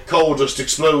catastrophic coal dust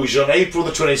explosion on April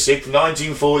the 26th,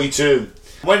 1942.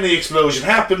 When the explosion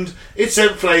happened, it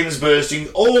sent flames bursting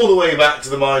all the way back to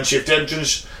the mine shaft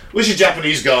entrance, which the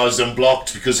Japanese guards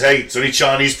unblocked because, hey, it's only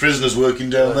Chinese prisoners working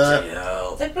down there.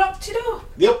 Hell. They blocked it up.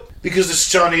 Yep, because the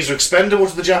Chinese were expendable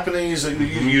to the Japanese.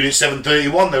 Unit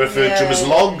 731, they referred to them as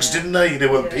logs, didn't they? They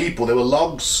weren't people, they were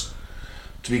logs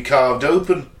to be carved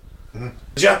open. The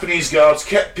Japanese guards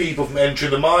kept people from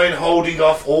entering the mine, holding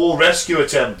off all rescue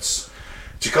attempts.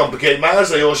 To complicate matters,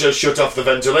 they also shut off the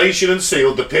ventilation and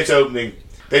sealed the pit opening.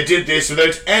 They did this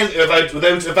without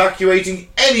evacuating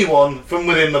anyone from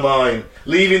within the mine,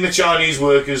 leaving the Chinese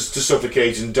workers to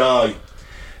suffocate and die.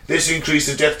 This increased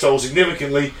the death toll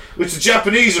significantly, which the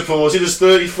Japanese reported as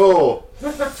 34.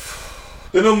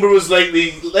 The number was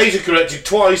later corrected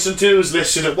twice until it was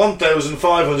listed at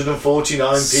 1,549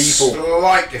 people.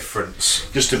 Slight difference.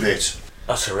 Just a bit.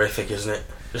 That's horrific, isn't it?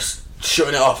 Just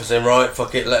shutting it off and saying, right,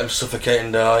 fuck it, let them suffocate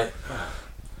and die.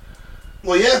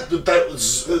 Well, yeah, that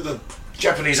was the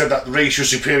Japanese had that racial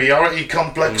superiority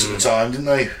complex at the time, didn't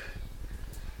they?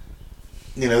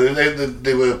 You know,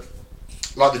 they were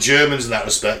like the Germans in that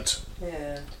respect.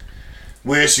 Yeah.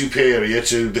 We're superior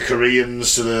to the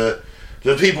Koreans, to the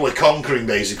people we're conquering,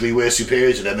 basically. We're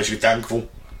superior to them, they should be thankful.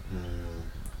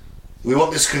 We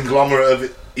want this conglomerate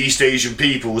of East Asian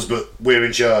peoples, but we're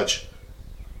in charge.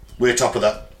 We're top of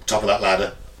that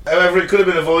ladder. However, it could have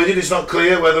been avoided. It's not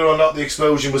clear whether or not the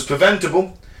explosion was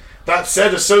preventable. That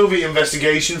said, a Soviet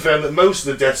investigation found that most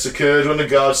of the deaths occurred when the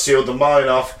guards sealed the mine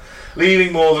off,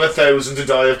 leaving more than 1,000 to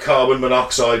die of carbon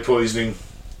monoxide poisoning.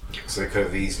 So they could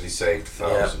have easily saved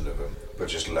 1,000 of them, but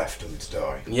just left them to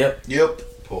die. Yep.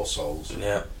 Poor souls.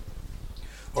 Yeah.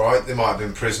 Alright, they might have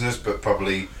been prisoners, but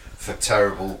probably for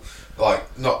terrible,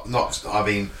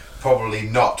 probably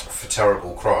not for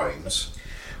terrible crimes.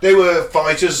 They were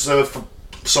fighters,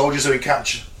 soldiers who were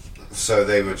captured. So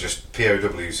they were just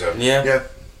POWs. Yeah.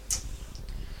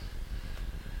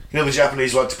 You know the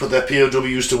Japanese like to put their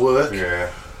POWs to work. Yeah.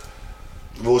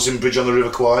 Rawson Bridge on the River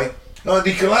Kwai.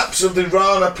 The collapse of the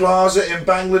Rana Plaza in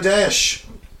Bangladesh.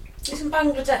 Isn't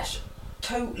Bangladesh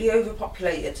totally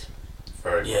overpopulated?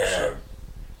 Very much Yeah. so.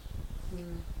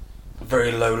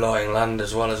 Very low-lying land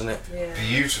as well, isn't it? Yeah.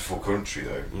 Beautiful country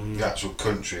though. The actual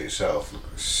country itself,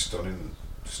 stunning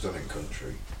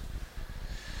country.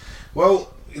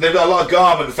 Well, they've got a lot of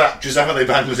garment factories, haven't they,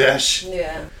 Bangladesh?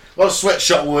 Yeah. A lot of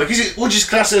sweatshop work. Would you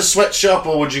class it as sweatshop,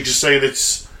 or would you just say that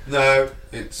it's... No,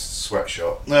 it's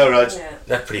sweatshop. No, right. Yeah.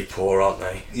 They're pretty poor, aren't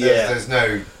they? Yeah.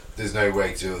 There's no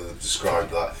way to describe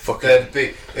that. Fuck There'd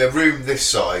be a room this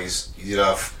size. You'd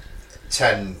have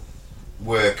 10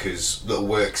 workers, little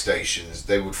workstations.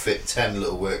 They would fit 10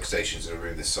 little workstations in a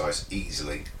room this size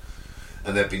easily,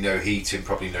 and there'd be no heating,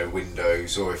 probably no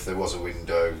windows, or if there was a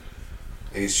window,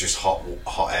 it's just hot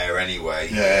air anyway.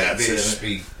 Yeah, it'd just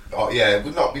be. It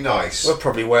would not be nice. We're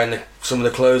probably wearing some of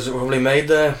the clothes that were probably made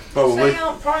there. Probably. They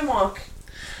aren't Primark.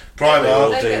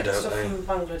 Primark. They do, get don't stuff they? from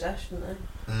Bangladesh, don't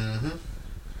they? Mm-hmm.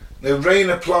 The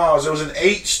Rana Plaza was an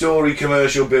 8-storey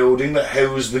commercial building that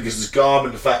housed the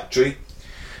garment factory.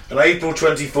 On April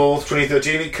 24th,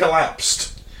 2013, it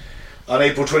collapsed. On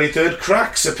April 23rd,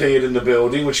 cracks appeared in the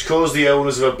building, which caused the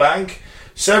owners of a bank,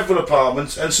 several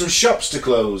apartments, and some shops to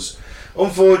close.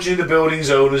 Unfortunately, the building's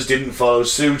owners didn't follow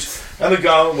suit, and the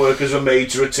garment workers were made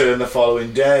to return the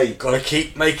following day. Gotta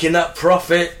keep making that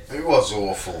profit. It was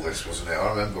awful, this, wasn't it? I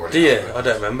remember when Do it you? happened. I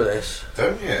don't remember this.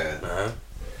 Don't you? No.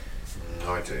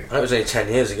 I do. I know it was only 10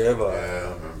 years ago, but... Yeah,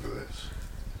 I remember this.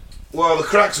 Well, the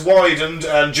cracks widened,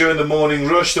 and during the morning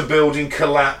rush, the building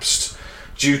collapsed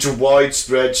due to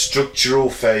widespread structural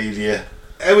failure.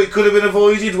 How it could have been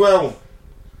avoided? Well,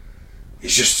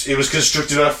 it was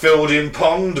constructed on a filled-in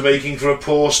pond, making for a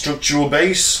poor structural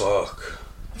base. Fuck.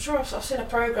 I'm sure I've seen a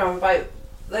programme about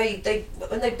they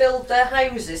when they build their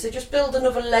houses, they just build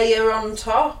another layer on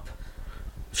top.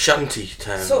 Shanty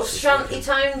towns. Sort of shanty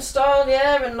town style,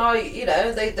 yeah, and like, you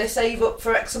know, they save up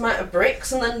for X amount of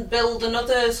bricks and then build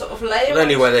another sort of layer. The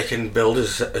only way they can build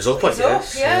is up, I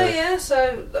guess. Yeah.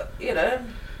 So, you know,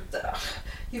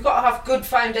 you've got to have good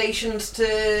foundations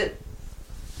to,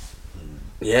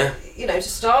 yeah, you know, to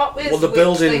start with. Well, the which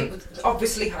building they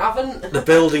obviously haven't. The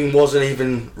building wasn't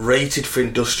even rated for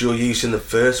industrial use in the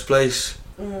first place.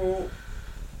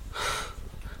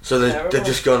 So they've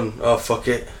just gone, oh fuck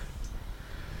it.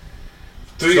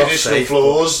 3 additional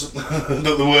floors that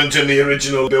there weren't in the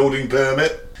original building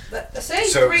permit. So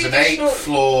it was an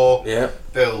 8-floor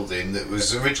building that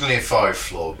was originally a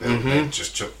 5-floor building. Mm-hmm.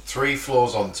 Just took 3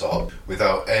 floors on top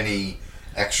without any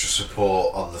extra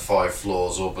support on the 5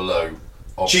 floors or below.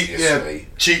 Obviously,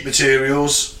 cheap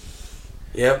materials.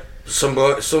 Yep. Some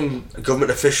government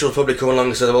official probably come along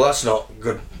and said, well, that's not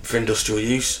good for industrial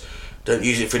use. Don't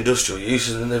use it for industrial use,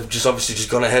 and then they've just obviously just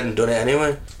gone ahead and done it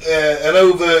anyway. An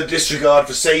over disregard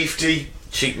for safety.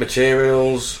 Cheap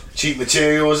materials, and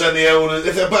the owners.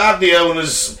 If the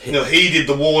owners, you know, heeded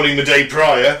the warning the day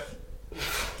prior,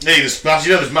 hey, there's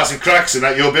massive cracks in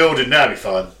that your building now. Be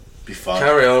fine.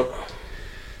 Carry on.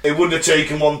 It wouldn't have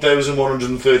taken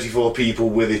 1,134 people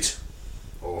with it.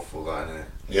 Awful, that, isn't it?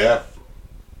 Yeah.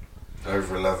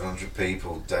 Over 1,100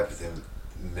 people dead within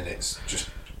minutes,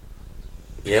 just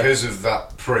because of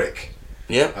that prick.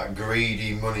 Yeah. That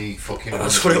greedy money fucking.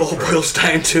 That's what it all boils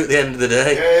down to at the end of the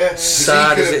day. Yeah.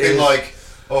 Sad he as could it have been is. like,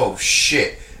 oh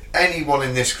shit, anyone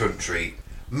in this country,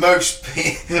 most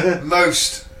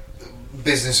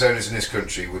business owners in this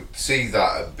country would see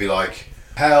that and be like,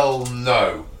 hell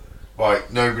no.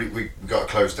 Right, nobody, we've got to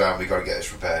close down, we've got to get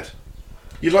this repaired.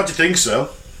 You'd like to think so.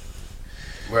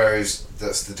 Whereas,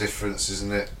 that's the difference,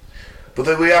 isn't it? But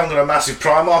then we haven't got a massive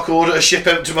Primark order to ship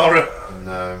out tomorrow.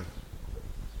 No.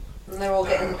 And they're all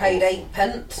getting paid 8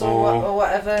 pence or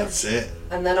whatever. That's it.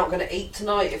 And they're not going to eat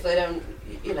tonight if they don't,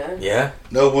 you know. Yeah.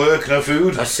 No work, no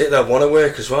food. That's it, they want to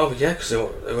work as well, but yeah, because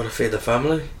they've got to feed their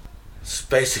family. It's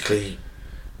basically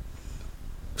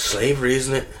slavery,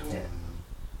 isn't it? Yeah.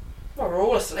 Well, we're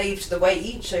all a slave to the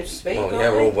wage, so to speak. Well, aren't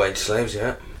yeah, we're we? all wage slaves,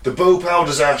 yeah. The Bhopal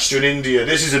disaster in India.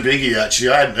 This is a biggie, actually.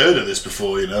 I hadn't heard of this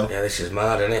before, you know. Yeah, this is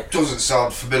mad, isn't it? Doesn't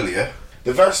sound familiar.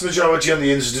 The vast majority of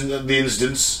the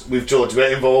incidents we've talked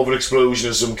about involve an explosion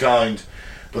of some kind.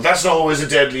 But that's not always the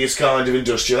deadliest kind of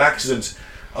industrial accident.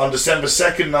 On December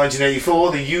 2nd,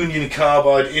 1984, the Union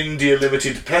Carbide India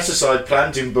Limited pesticide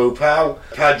plant in Bhopal,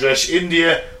 Padresh,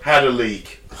 India, had a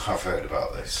leak. I've heard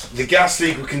about this. The gas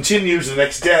leak would continue the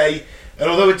next day, and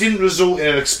although it didn't result in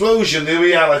an explosion, the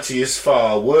reality is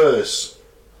far worse.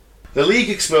 The leak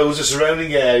exposed the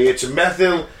surrounding area to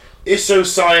methyl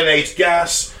isocyanate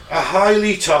gas, a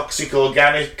highly toxic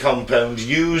organic compound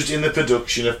used in the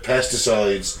production of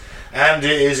pesticides, and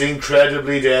it is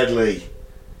incredibly deadly.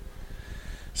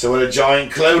 So when a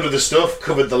giant cloud of the stuff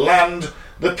covered the land,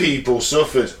 the people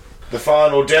suffered. The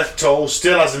final death toll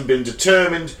still hasn't been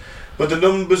determined, but the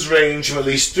numbers range from at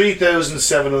least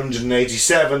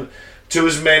 3,787 to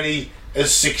as many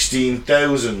as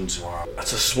 16,000. Wow.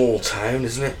 That's a small town,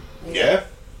 isn't it? Yeah.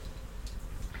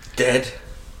 Dead.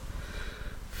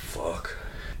 Fuck.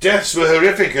 Deaths were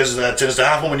horrific, as that tends to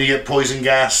happen when you get poison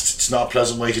gassed. It's not a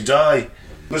pleasant way to die.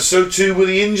 But so too were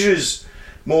the injuries.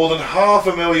 More than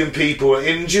 500,000 people were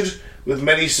injured, with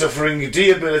many suffering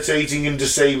debilitating and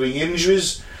disabling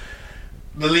injuries.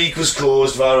 The leak was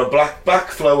caused via a black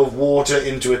backflow of water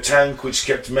into a tank which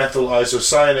kept methyl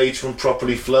isocyanate from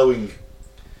properly flowing.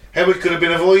 How it could have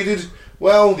been avoided?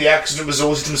 Well, the accident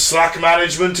resulted from slack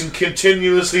management and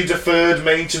continuously deferred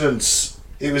maintenance.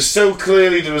 It was so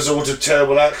clearly the result of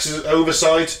terrible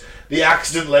oversight, the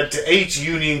accident led to 8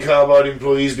 Union Carbide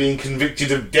employees being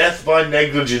convicted of death by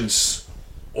negligence.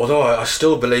 Although I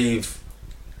still believe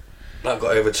that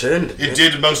got overturned. It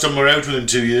did, most of them were out within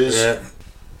 2 years. Yeah.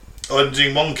 And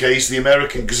in one case, the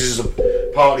American, because this is a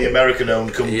partly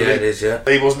American-owned company, Yeah, it is, yeah.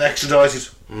 he wasn't extradited.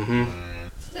 Mm-hmm.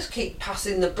 Just keep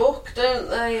passing the buck, don't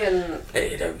they? And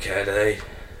They don't care, do they?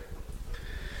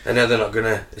 They know they're not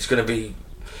gonna. It's gonna be.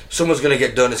 Someone's gonna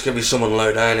get done. It's gonna be someone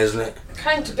low down, isn't it?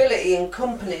 accountability in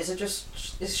companies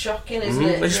is shocking, isn't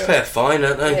it? They just pay a fine,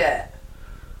 don't they? Yeah.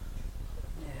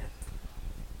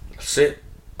 That's it.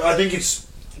 I think it's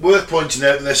worth pointing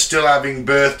out that they're still having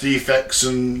birth defects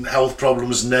and health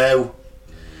problems now.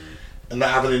 And that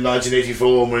happened in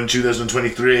 1984 and we're in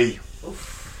 2023.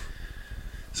 Oof.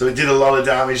 So it did a lot of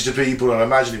damage to people, and I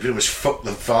imagine it pretty much fucked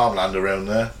the farmland around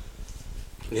there.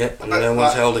 Yeah, and no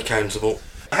one's held accountable.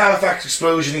 Halifax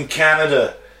explosion in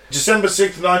Canada. December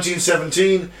 6th,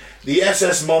 1917, the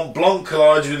SS Mont Blanc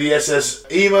collided with the SS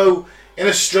Emo in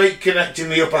a strait connecting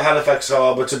the upper Halifax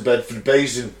harbour to Bedford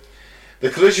Basin. The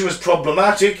collision was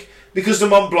problematic because the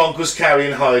Mont Blanc was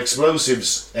carrying high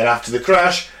explosives, and after the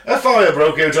crash, a fire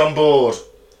broke out on board.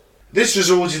 This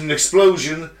resulted in an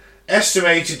explosion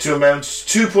estimated to amount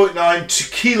to 2.9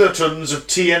 kilotons of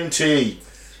TNT.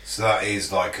 So that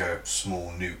is like a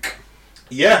small nuke,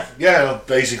 Yeah,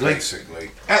 basically.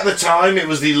 At the time, it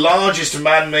was the largest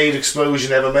man-made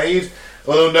explosion ever made,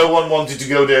 although no one wanted to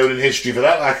go down in history for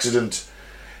that accident.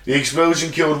 The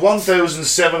explosion killed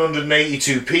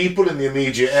 1,782 people in the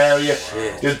immediate area,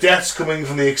 the deaths coming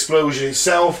from the explosion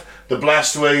itself, the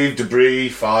blast wave, debris,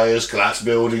 fires, collapsed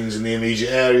buildings in the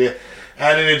immediate area,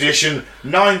 and in addition,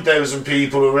 9,000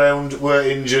 people around were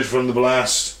injured from the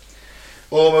blast.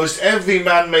 Almost every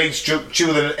man-made structure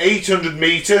within an 800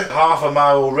 metre,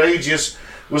 half-a-mile radius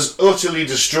was utterly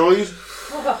destroyed.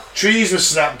 Trees were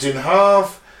snapped in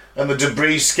half, and the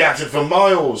debris scattered for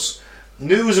miles.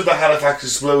 News of the Halifax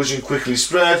explosion quickly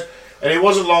spread, and it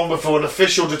wasn't long before an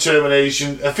official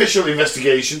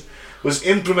investigation was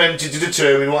implemented to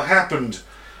determine what happened.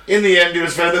 In the end, it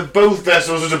was found that both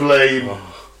vessels were to blame.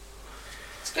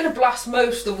 It's going to blast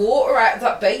most of the water out of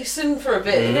that basin for a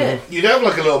bit, isn't it? You'd have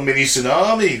like a little mini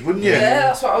tsunami, wouldn't you? Yeah,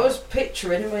 that's what I was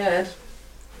picturing in my head.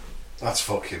 That's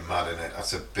fucking mad, isn't it?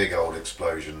 That's a big old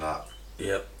explosion, that.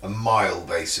 Yep. A mile,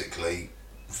 basically,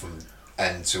 from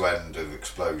end to end of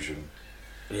explosion.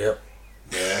 Yep.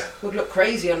 Yeah. Would look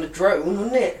crazy on a drone,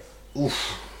 wouldn't it?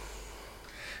 Oof.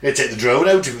 They'd take the drone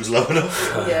out if it was low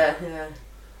enough. Yeah.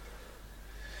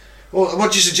 Well,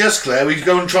 what do you suggest, Claire? We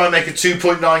go and try and make a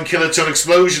 2.9 kiloton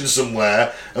explosion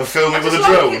somewhere and film it with a I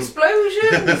just drone? like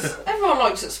explosions. Everyone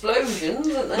likes explosions,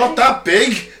 don't they? Not that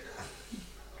big.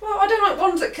 Well, I don't like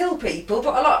ones that kill people,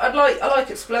 but I like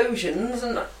explosions,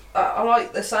 and I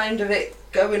like the sound of it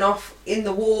going off in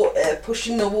the water,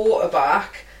 pushing the water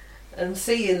back, and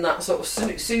seeing that sort of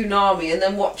tsunami, and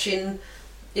then watching,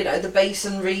 the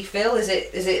basin refill. Is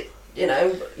it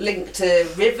linked to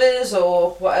rivers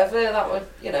or whatever? That would,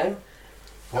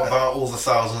 What about all the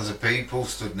thousands of people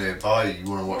stood nearby? You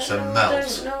want to watch them I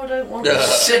melt? don't want to.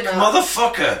 Sick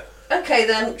motherfucker! Okay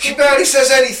then. She barely says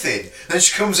anything, then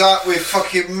she comes out with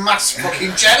fucking mass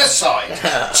fucking genocide.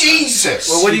 Jesus!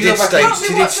 Well, when She you go did back state, Can't be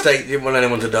she did watching- state didn't want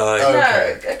anyone to die. Oh. No,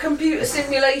 Okay. a computer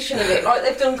simulation of it. Like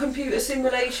they've done computer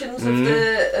simulations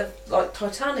of like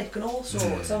Titanic and all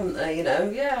sorts, haven't they?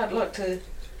 Yeah, I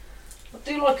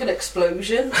do like an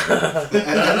explosion. Nah,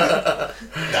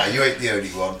 you ain't the only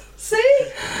one.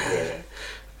 See?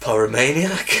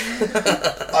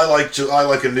 Pyromaniac. I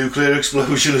like a nuclear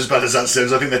explosion, as bad as that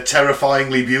sounds. I think they're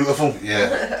terrifyingly beautiful.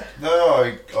 Yeah.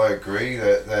 No, I agree.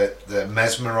 They're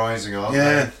mesmerising, aren't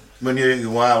Yeah. When you think,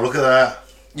 wow, look at that.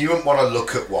 they? You wouldn't want to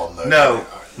look at one though. No.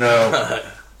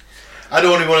 I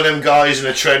don't want to be one of them guys in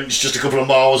a trench just a couple of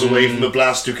miles away from the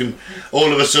blast who can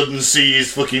all of a sudden see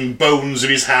his fucking bones of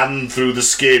his hand through the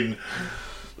skin.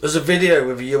 There's a video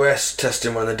of a US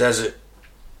testing one in the desert.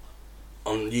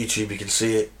 On YouTube you can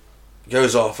see it.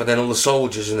 Goes off, and then all the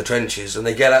soldiers in the trenches, and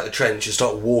they get out the trench and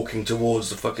start walking towards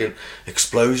the fucking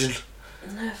explosion.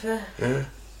 Never. Yeah.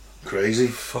 Crazy.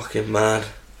 Fucking mad.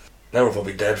 They're all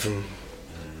probably dead from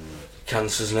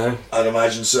cancers now. I'd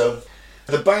imagine so.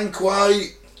 The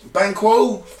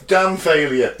Banquo dam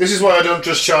failure. This is why I don't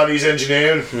trust Chinese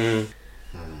engineering.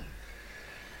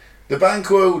 The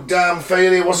Banquo dam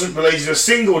failure wasn't related to a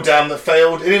single dam that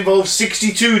failed. It involved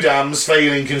 62 dams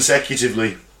failing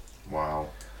consecutively. Wow.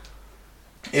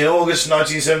 In August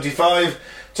 1975,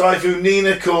 Typhoon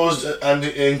Nina caused and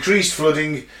increased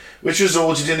flooding, which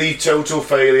resulted in the total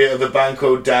failure of the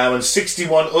Banquo Dam and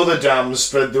 61 other dams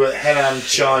spread throughout Henan,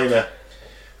 China.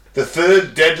 The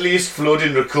third deadliest flood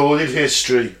in recorded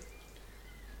history.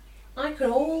 I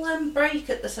can all them break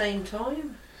at the same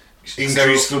time.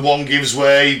 Increase the one gives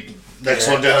way, next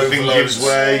one down the thing overloads. gives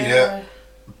way. Yeah.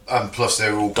 And plus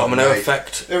they're all Domino made-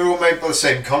 effect. They were all made by the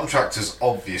same contractors,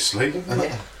 obviously.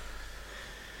 Yeah.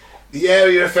 The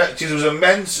area affected was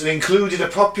immense and included a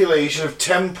population of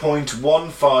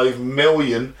 10.15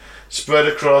 million spread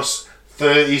across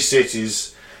 30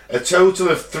 cities. A total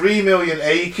of 3 million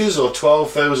acres or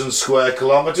 12,000 square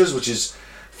kilometres, which is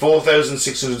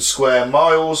 4,600 square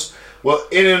miles, were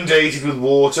inundated with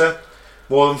water.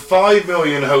 More than 5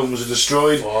 million homes were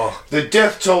destroyed. Wow. The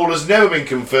death toll has never been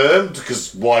confirmed,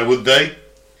 because why would they?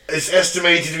 It's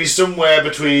estimated to be somewhere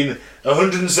between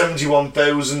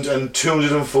 171,000 and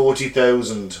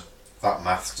 240,000. That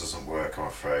maths doesn't work, I'm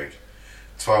afraid.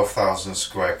 12,000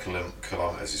 square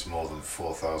kilometres is more than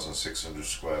 4,600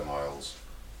 square miles.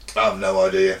 I have no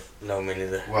idea. No, me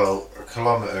neither. Well, a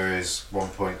kilometre is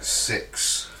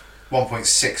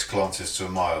 1.6 kilometres to a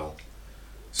mile.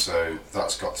 So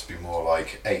that's got to be more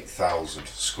like 8,000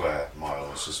 square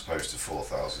miles as opposed to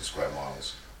 4,000 square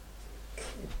miles.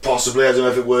 Possibly, I don't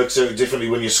know if it works out differently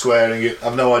when you're squaring it.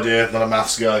 I've no idea, I'm not a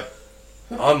maths guy.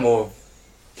 I'm more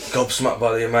gobsmacked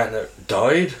by the amount that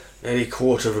died. Nearly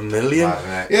 250,000.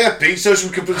 Mad, innit? Yeah, Pete, social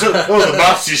oh, the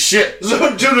maths is shit. There's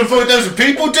 240,000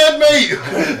 people dead, mate!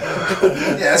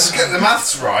 Yeah, let's get the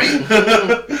maths right.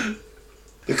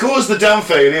 The cause of the dam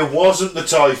failure wasn't the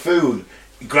typhoon.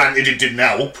 Granted, it didn't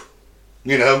help.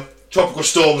 You know, tropical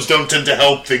storms don't tend to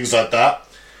help things like that.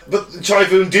 But the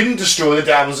typhoon didn't destroy the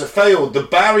dams that failed. The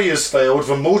barriers failed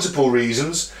for multiple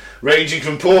reasons, ranging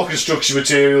from poor construction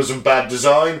materials and bad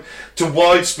design to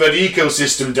widespread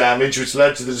ecosystem damage, which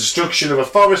led to the destruction of a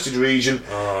forested region,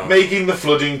 making the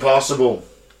flooding possible.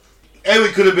 How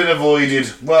it could have been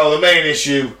avoided? Well, the main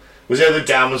issue was how the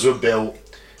dams were built,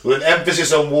 with an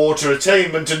emphasis on water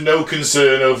attainment and no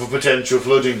concern over potential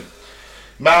flooding.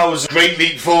 Mao's Great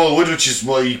Leap Forward, which is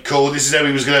what he called this, is how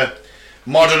he was going to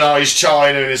modernise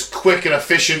China in as quick and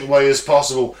efficient way as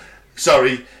possible.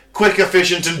 Quick,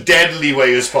 efficient and deadly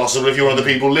way as possible if you're one of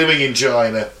the people living in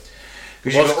China.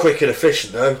 He was quick and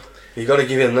efficient though. You got to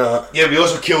give him that. Yeah, but he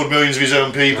also killed millions of his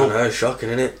own people. I know, shocking,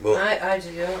 isn't it? But I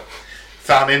do that.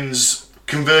 Famines,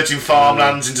 converting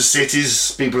farmlands into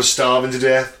cities, people are starving to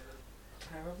death.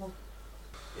 Terrible.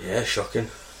 yeah, shocking.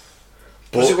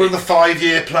 Was it one of the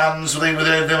 5-year plans? Were they one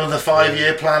of the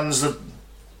 5-year plans that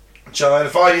China,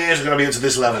 5 years are going to be up to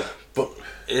this level? But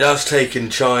it has taken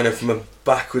China from a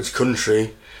backwards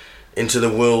country into the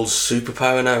world's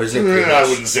superpower now, isn't it? pretty I much?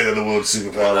 wouldn't say they're the world's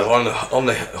superpower. They're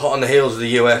hot on the heels of the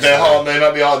US. They're hot, they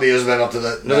might be hot years, they're not to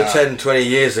that. Another 10, 20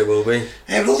 years they will be.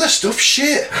 Yeah, but all their stuff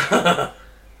shit.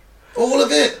 All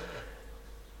of it.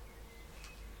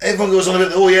 Everyone goes on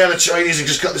about, oh yeah, the Chinese have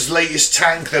just got this latest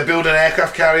tank, they're building an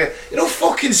aircraft carrier. You don't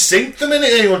fucking sink the minute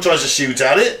anyone tries to shoot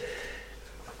at it.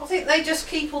 I think they just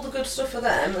keep all the good stuff for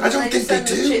them. And I don't think they send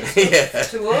the do. shit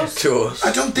stuff to us. To us.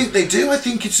 I don't think they do. I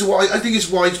think it's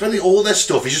widespread. All their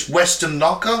stuff is just Western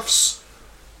knockoffs.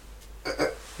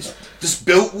 It's just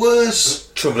built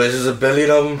worse. Trouble is, there's a billion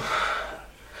of them.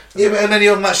 Yeah, but how many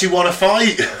of them actually want to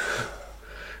fight?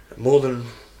 More than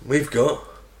we've got.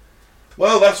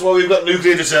 Well, that's why we've got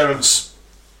nuclear deterrence.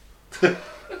 They're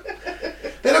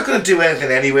not going to do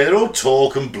anything anyway. They're all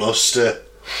talk and bluster.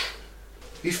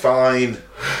 Be fine.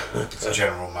 The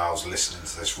General Mao's listening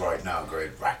to this right now,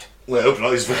 going, right, Well, I hope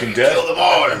not. He's fucking dead. kill them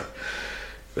all.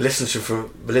 Listen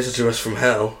to us from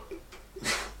hell.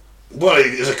 Well,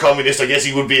 as a communist, I guess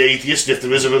he would be atheist. If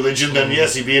there is a religion, then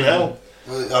yes, he'd be in hell.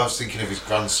 Well, I was thinking of his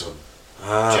grandson,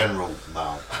 Ah. General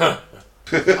Mao.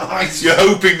 You're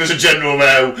hoping there's a General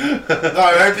Mao. No,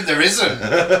 I'm hoping there isn't.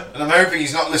 And I'm hoping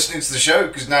he's not listening to the show,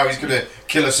 because now he's going to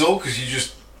kill us all, because you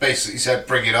just basically said,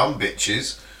 bring it on,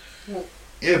 bitches.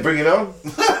 Yeah, bring it on.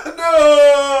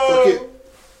 No! Fuck it.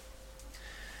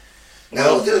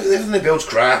 No, everything they build's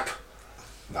crap.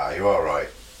 No, you're alright.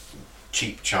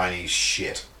 Cheap Chinese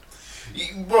shit.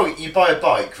 You buy a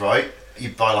bike, right? You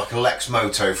buy like a Lex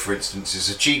Moto, for instance. It's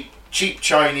a cheap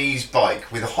Chinese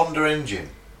bike with a Honda engine.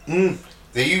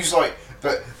 They use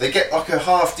but they get like a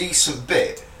half decent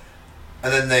bit,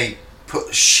 and then they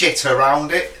put shit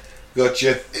around it.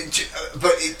 Gotcha.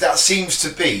 That seems to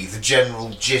be the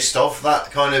general gist of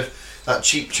that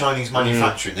cheap Chinese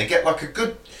manufacturing. They get like a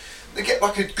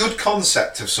good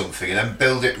concept of something and then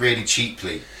build it really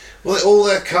cheaply. Well, all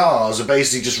their cars are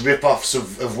basically just rip-offs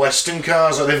of Western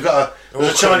cars. Like they've got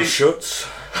there's a Chinese shuts.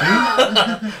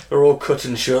 They're all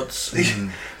cutting shuts.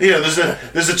 You know,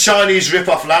 there's a Chinese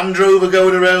rip-off Land Rover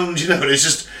going around. You know,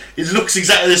 it looks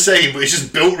exactly the same, but it's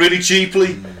just built really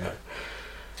cheaply.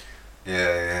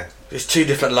 Yeah. There's two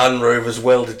different Land Rovers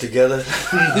welded together.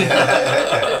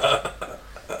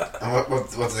 And what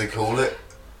do they call it?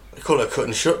 They call it a cut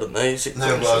and shut, don't they? Is it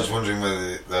No, but I was wondering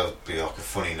whether there'll be like a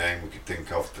funny name we could think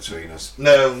of between us.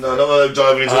 No, not while they're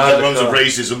driving into the runs of car.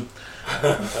 racism.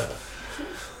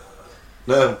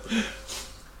 No.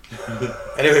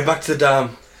 Anyway, back to the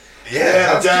dam.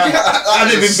 Yeah, damn.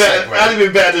 Had it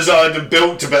been better designed and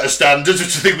built to better standards,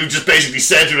 which I think we've just basically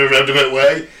said in a roundabout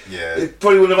way, Yeah. it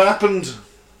probably wouldn't have happened.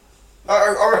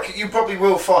 I reckon you probably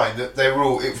will find that it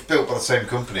was built by the same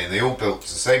company and they all built to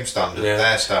the same standard,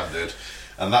 their standard,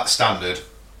 and that standard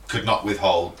could not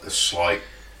withhold a slight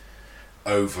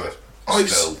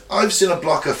overspill. I've seen a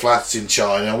block of flats in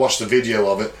China. I watched a video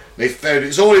of it. They found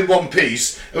it's all in one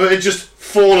piece, and it just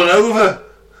fallen over,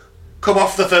 come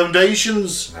off the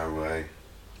foundations. No way.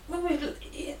 Well,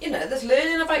 there's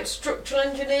learning about structural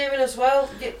engineering as well.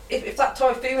 If that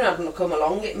typhoon hadn't come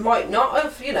along, it might not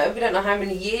have. We don't know how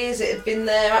many years it had been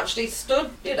there actually stood.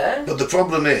 But the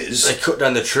problem is, They cut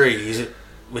down the trees.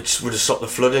 which would have stopped the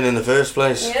flooding in the first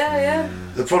place. Yeah.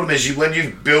 The problem is, when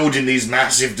you're building these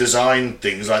massive design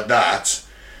things like that,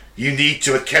 you need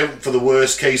to account for the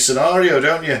worst case scenario,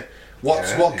 don't you?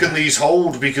 What can these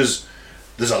hold? Because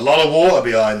there's a lot of water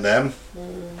behind them.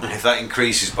 If that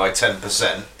increases by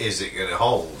 10%, is it going to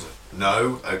hold?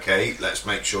 No. Okay, let's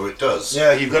make sure it does.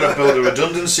 Yeah, you've got to build a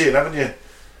redundancy in, haven't you?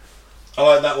 I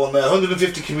like that one there.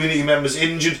 150 community members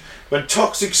injured when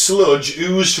toxic sludge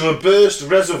oozed from a burst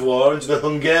reservoir into the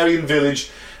Hungarian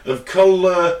village of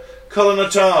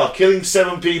Kolonatar, killing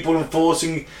 7 people and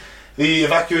forcing the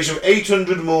evacuation of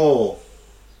 800 more.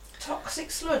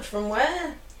 Toxic sludge from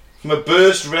where? From a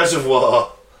burst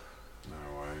reservoir.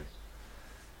 No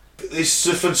way. They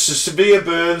suffered severe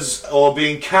burns or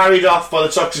being carried off by the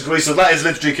toxic waste. So that is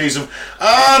literally a case of,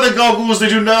 the goggles, they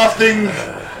do nothing.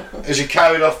 As you're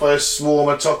carried off by a swarm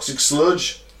of toxic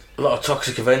sludge. A lot of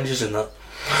toxic Avengers in that.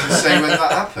 Say when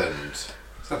that happened. Is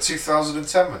that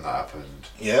 2010 when that happened?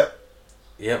 Yeah.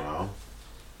 Yep. Wow.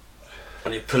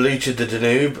 And it polluted the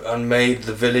Danube and made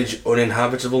the village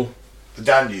uninhabitable. The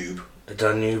Danube. The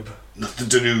Danube. Not the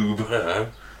Danube. I don't know.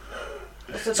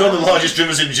 It's one of the largest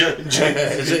rivers in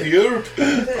Europe.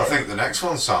 I think the next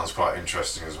one sounds quite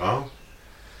interesting as well.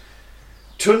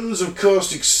 Tons of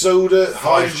caustic soda,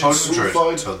 hydrogen 500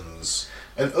 sulfide, tons.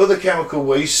 and other chemical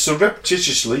waste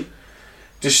surreptitiously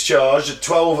discharged at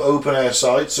 12 open-air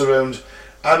sites around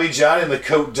Abidjan in the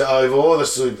Côte d'Ivoire,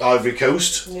 that's the Ivory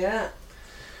Coast, Yeah.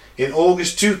 in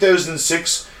August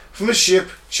 2006 from a ship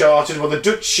chartered by the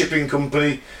Dutch shipping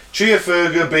company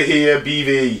Trafigura Bahia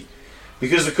BV.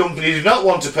 Because the company did not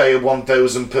want to pay a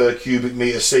 1,000 per cubic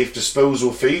metre safe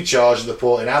disposal fee charged at the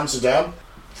port in Amsterdam,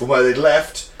 from where they'd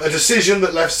left, a decision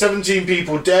that left 17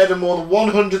 people dead and more than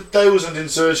 100,000 in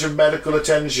search of medical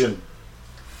attention.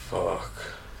 Fuck.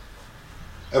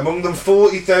 Among them,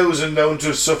 40,000 known to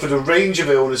have suffered a range of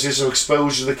illnesses from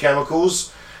exposure to the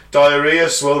chemicals: diarrhoea,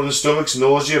 swollen stomachs,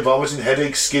 nausea, vomiting,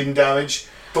 headaches, skin damage,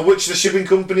 for which the shipping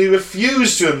company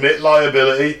refused to admit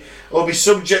liability or be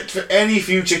subject for any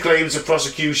future claims of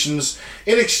prosecutions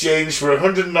in exchange for a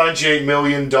 $198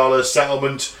 million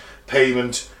settlement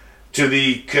payment to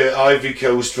the Ivory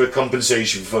Coast for a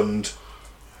compensation fund.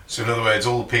 So in other words,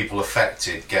 all the people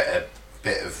affected get a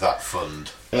bit of that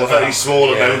fund. A very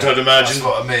small Yeah. amount, I'd imagine. That's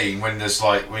what I mean. When there's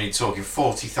when you're talking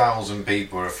 40,000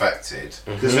 people are affected,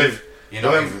 Because they've you're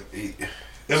not Remember- even.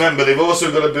 remember, they've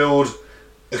also got to build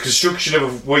a construction of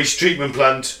a waste treatment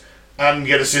plant and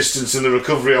get assistance in the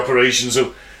recovery operation.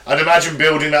 So I'd imagine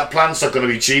building that plant's not going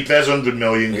to be cheap. There's 100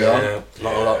 million gone. Yeah,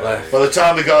 not a lot left. By the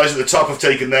time the guys at the top have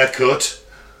taken their cut,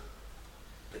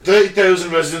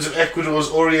 30,000 residents of Ecuador's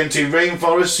Oriente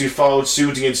rainforests who filed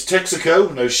suit against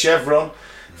Texaco, no Chevron,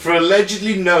 for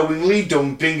allegedly knowingly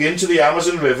dumping into the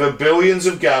Amazon River billions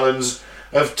of gallons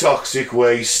of toxic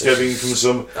waste stemming from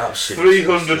some Absolutely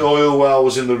 300 oil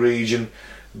wells in the region,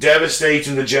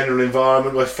 devastating the general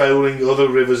environment by fouling other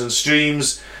rivers and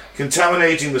streams,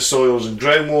 contaminating the soils and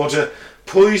groundwater,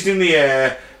 poisoning the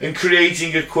air, and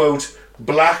creating a, quote,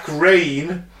 black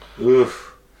rain,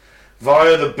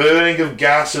 via the burning of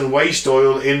gas and waste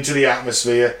oil into the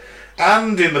atmosphere,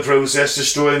 and in the process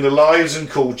destroying the lives and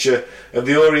culture of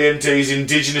the Oriente's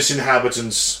indigenous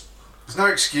inhabitants. There's no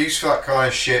excuse for that kind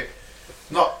of shit.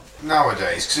 Not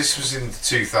nowadays, because this was in the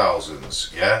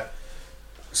 2000s, yeah?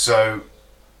 So,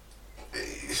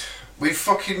 we've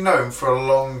fucking known for a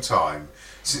long time,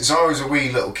 since I was a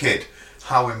wee little kid,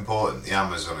 how important the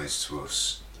Amazon is to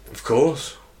us. Of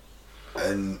course.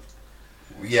 And,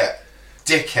 yeah,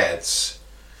 dickheads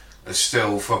are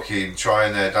still fucking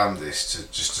trying their damnedest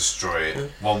to just destroy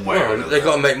it one way or Well, another. they've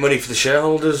got to make money for the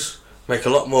shareholders. Make a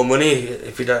lot more money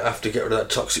if you don't have to get rid of that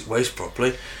toxic waste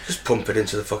properly. Just pump it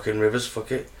into the fucking rivers,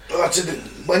 fuck it.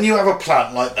 When you have a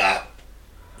plant like that,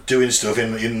 doing stuff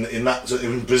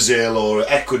in Brazil or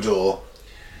Ecuador,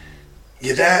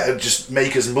 you're there to just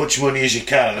make as much money as you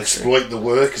can and exploit the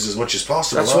workers as much as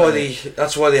possible.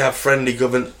 That's why they have friendly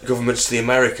governments to the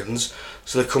Americans,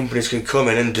 so the companies can come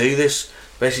in and do this.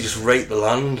 Basically, just rape the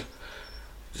land,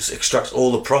 just extract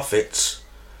all the profits.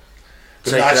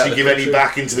 Doesn't actually give any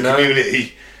back into the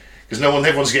community because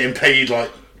everyone's getting paid like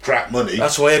crap money.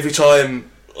 That's why every time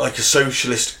like a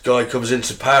socialist guy comes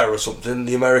into power or something,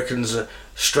 the Americans are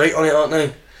straight on it, aren't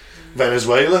they?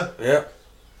 Venezuela. Yeah.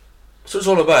 So it's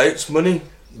all about, it's money.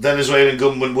 Venezuelan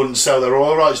government wouldn't sell their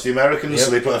oil rights to the Americans, Yep. so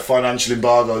they put a financial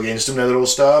embargo against them. Now they're all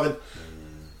starving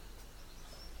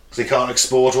because they can't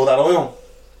export all that oil.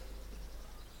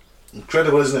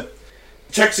 Incredible, isn't it?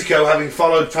 Texaco, having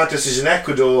followed practices in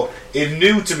Ecuador, it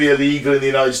knew to be illegal in the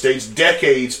United States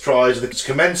decades prior to the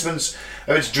commencement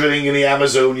of its drilling in the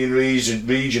Amazonian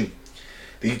region.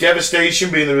 The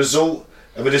devastation being the result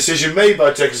of a decision made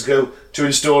by Texaco to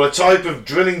install a type of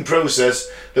drilling process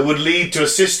that would lead to a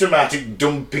systematic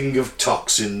dumping of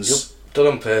toxins. Done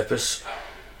on purpose.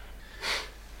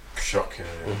 Shocking.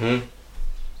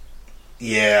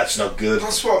 Yeah, that's not good.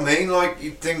 That's what I mean. Like,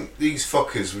 you'd think these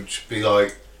fuckers would just be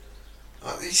like,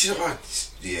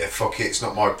 yeah, fuck it. It's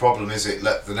not my problem, is it?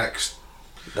 Let the next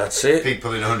That's it.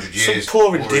 people in 100 Some years.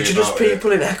 poor worry indigenous about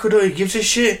people in Ecuador, who gives a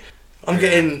shit. I'm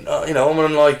getting, I'm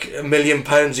on like £1 million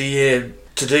a year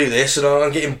to do this, and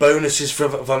I'm getting bonuses for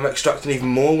if I'm extracting even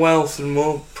more wealth and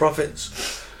more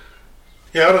profits.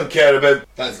 Yeah, I don't care about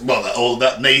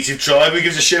that native tribe. Who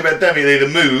gives a shit about them? They either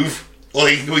move or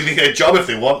they can get a job if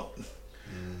they want.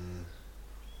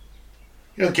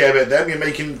 You don't care about them. You're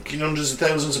making hundreds of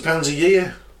thousands of pounds a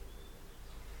year.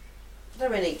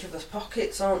 They're in each other's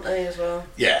pockets, aren't they, as well?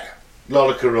 Yeah, a lot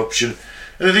of corruption.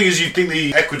 And the thing is, you'd think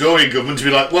the Ecuadorian government would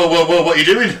be like, whoa, what are you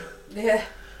doing? Yeah.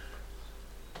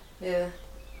 Yeah.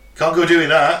 Can't go doing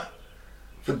that.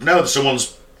 But now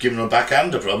someone's giving them a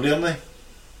backhander, probably, aren't they?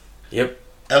 Yep.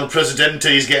 El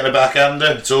Presidente's getting a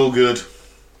backhander. It's all good.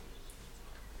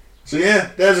 So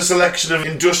yeah, there's a selection of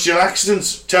industrial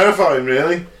accidents. Terrifying,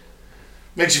 really.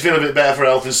 Makes you feel a bit better for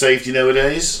health and safety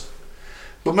nowadays.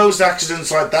 But most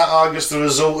accidents like that are just the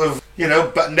result of,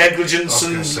 negligence I was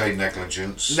going and to say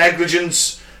negligence.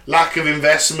 negligence, lack of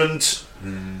investment.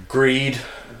 Greed.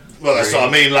 Well, that's what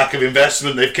I mean, lack of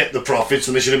investment. They've kept the profits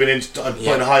and they should have been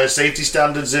putting higher safety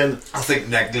standards in. I think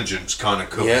negligence kind of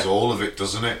covers all of it,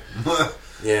 doesn't it?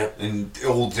 Yeah. In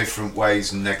all different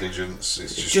ways, negligence.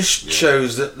 It's It just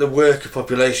shows that the worker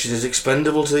population is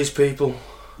expendable to these people.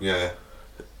 Yeah.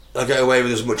 They'll get away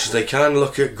with as much as they can.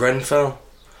 Look at Grenfell.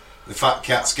 The fat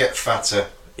cats get fatter.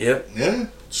 Yep. Yeah,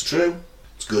 it's true.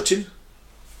 It's gutting.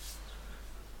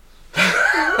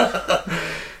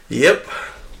 Yep.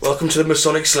 Welcome to the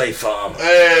Masonic Slave Farm.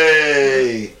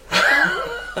 Hey!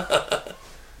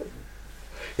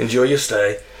 Enjoy your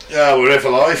stay. Yeah, we're here for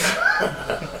life.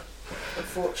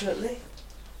 Unfortunately.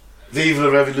 Vive la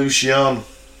Revolution. Do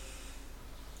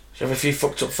you have a few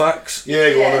fucked up facts? Yeah,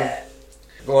 go on then.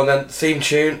 Go on then. Theme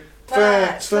tune.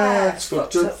 Facts,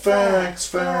 fucked up facts.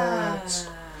 Facts.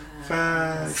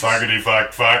 Faggity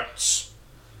facts.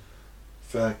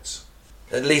 Facts.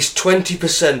 At least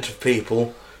 20% of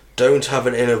people don't have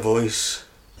an inner voice.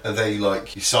 Are they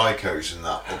like your psychos and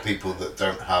that, or people that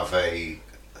don't have a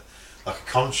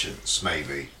conscience,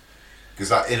 maybe? Because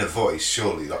that inner voice,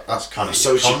 surely, that's kind of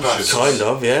your Sociopaths. conscience. Kind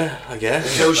of, yeah, I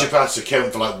guess. Sociopaths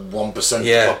account for like 1% of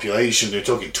the population. You're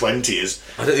talking 20s.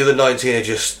 I think the other 19 are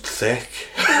just thick.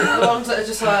 The ones that are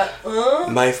just like,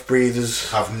 Mouth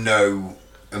breathers. Have no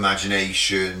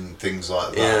imagination, things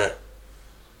like that. Yeah.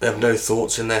 They have no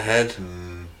thoughts in their head.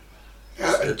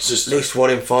 It's just At least 1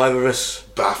 in 5 of us.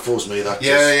 baffles me. That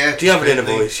Yeah. Do you have an inner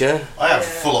voice, yeah? I have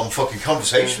full-on fucking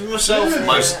conversation with myself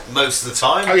most of the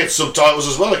time. I get subtitles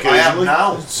as well occasionally. I am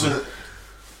now.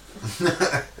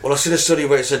 Well, I've seen a study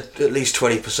where it said at least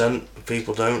 20% of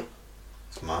people don't.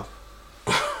 It's mad.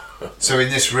 So in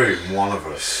this room, one of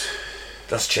us,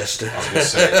 That's Chester. I was going to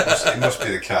say, it must be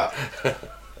the cat.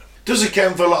 Does it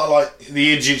count for a lot of like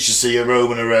the idiots you see are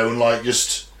roaming around, like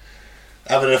just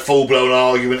having a full blown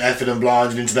argument, effing and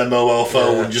blinding into their mobile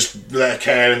phone, and just their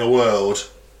care in the world?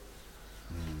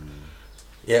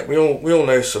 Yeah, we all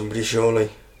know somebody, surely.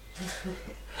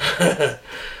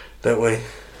 Don't we?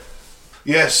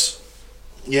 Yes,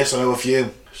 I know a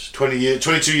few.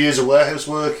 22 years of warehouse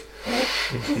work.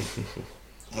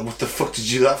 What the fuck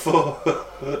did you do that for?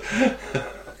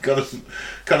 kind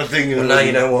of thing. Well, now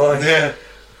you know why. Yeah.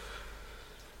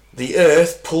 The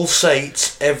Earth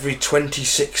pulsates every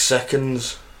 26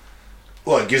 seconds.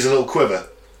 What? It gives a little quiver.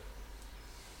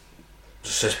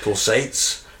 Just says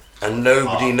pulsates, and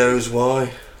nobody knows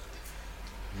why.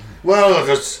 Well,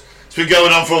 it's been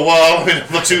going on for a while. I mean,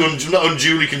 I'm not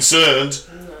unduly concerned.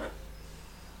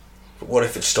 But what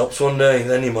if it stops one day?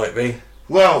 Then you might be.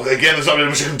 Well, again, there's not really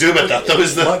much I can do about that, though,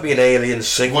 is there? Might be an alien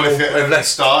signal. What if it They've only left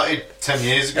started 10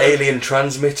 years ago? alien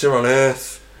transmitter on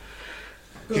Earth.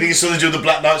 You think it's something to do with the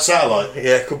Black Knight satellite?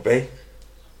 Yeah, it could be.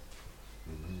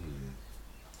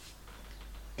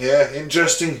 Yeah,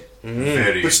 interesting.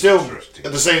 Very But still, interesting.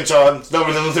 at the same time, there's not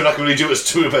really nothing I can really do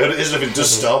about it, isn't it, if it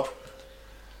does stop?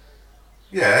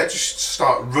 Yeah, just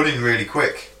start running really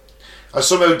quick. I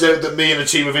somehow doubt that me and a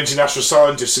team of international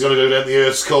scientists are going to go down the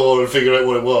Earth's core and figure out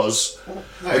what it was.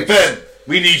 No, Hey, Ben,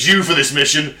 we need you for this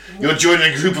mission. You're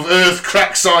joining a group of Earth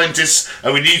crack scientists,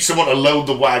 and we need someone to load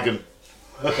the wagon.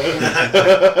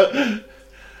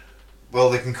 Well,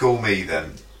 they can call me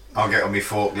then. I'll get on my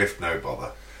forklift, no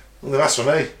bother. Well, that's for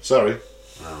me. Sorry.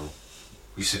 No.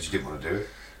 You said you didn't want to do it.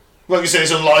 Like you say,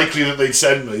 it's unlikely that they'd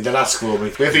send me. They'd ask for me.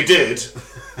 But if they did,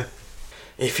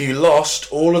 If you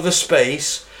lost all of the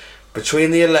space between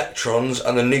the electrons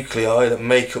and the nuclei that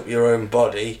make up your own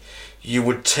body, you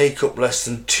would take up less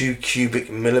than 2 cubic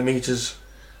millimeters.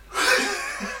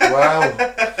 wow.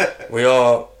 We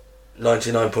are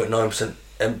 99.9%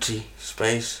 empty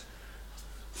space.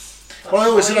 Well, I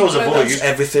always said I was a boy. That's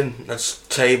everything. That's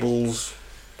tables,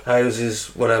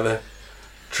 houses, whatever,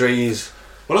 trees.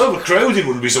 Well, overcrowding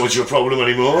wouldn't be so much of a problem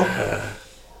anymore.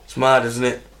 It's mad, isn't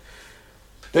it?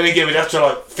 Then again, we'd have to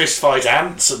like fist fight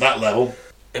ants at that level.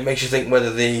 It makes you think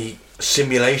whether the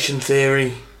simulation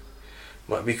theory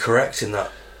might be correct in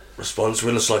that response.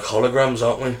 We're just like holograms,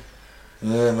 aren't we?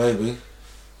 Yeah, maybe.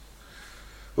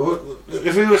 But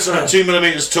if we were 2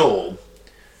 millimeters tall,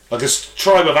 like a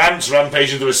tribe of ants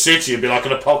rampaging through a city, it'd be like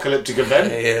an apocalyptic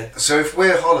event. Yeah. So if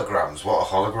we're holograms, what are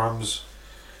holograms?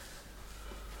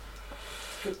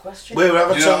 Good question. We're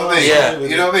avatars. You know what I mean? Yeah.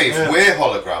 You know what I mean? Yeah. If we're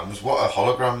holograms, what are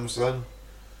holograms then?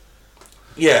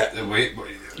 Yeah. We,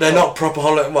 They're not proper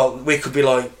well, we could be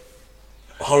like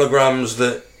holograms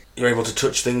that you're able to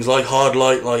touch things like hard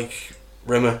light, like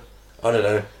Rimmer. I don't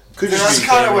know. Could that's be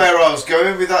kind of where I was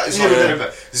going with that. It's like, Yeah.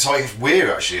 Rimmer. It's like if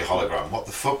we're actually a hologram, what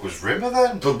the fuck was Rimmer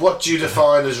then? But what do you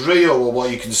define as real, or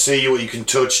what you can see, what you can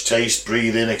touch, taste,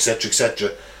 breathe in, etc.,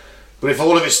 etc.? But if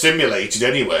all of it's stimulated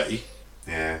anyway,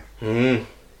 Yeah. Mm.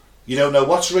 you don't know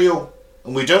what's real,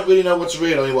 and we don't really know what's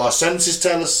real. Only what our senses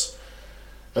tell us.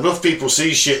 Enough people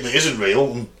see shit that isn't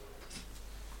real. And,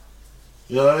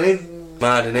 you know what I mean?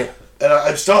 Mad, innit? And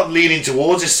I'm starting leaning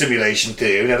towards this simulation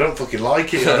theory. And I don't fucking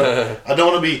like it. I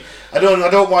don't want to be. I don't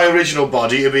want my original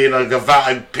body to be in like a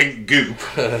vat of pink goop.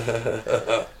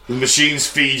 The machines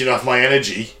feeding off my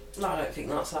energy. No, I don't think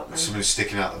that's happening. Something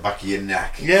sticking out the back of your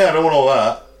neck. Yeah, I don't want all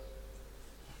that.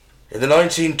 In the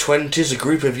 1920s, a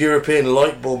group of European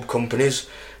light bulb companies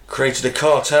created a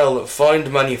cartel that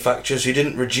fined manufacturers who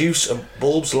didn't reduce a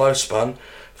bulb's lifespan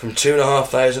from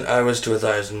 2,500 hours to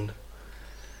 1,000.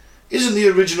 Isn't the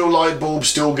original light bulb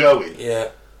still going? Yeah.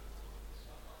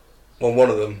 Well, one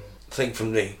of them. I think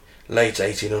from the late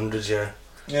 1800s, yeah.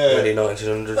 Early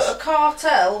 1900s. But a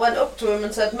cartel went up to him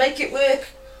and said, make it work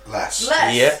Less.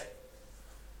 less. Yeah.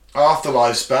 Half the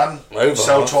lifespan. Over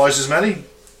Sell half. twice as many.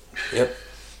 Yep.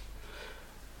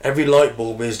 Every light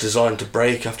bulb is designed to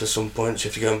break after some point, so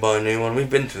if you go and buy a new one, we've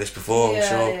been through this before, I'm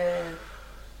sure. Yeah.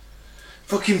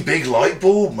 Fucking big light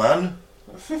bulb, man.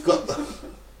 Got the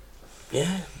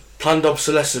Yeah. Planned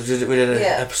obsolescence, we did an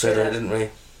Yeah, episode on it, didn't we?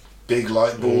 big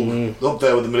light bulb. Up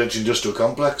there with the military industrial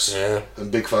complex. Yeah. And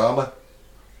Big Pharma.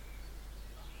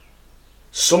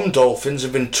 Some dolphins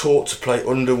have been taught to play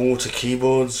underwater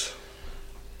keyboards.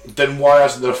 Then why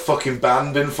hasn't there a fucking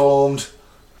band been formed?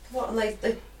 What, and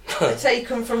they take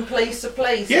them from place to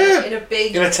place Yeah, in a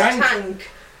big in a tank.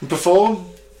 And perform?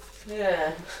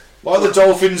 Yeah. Why are the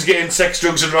dolphins getting sex,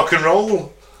 drugs and rock and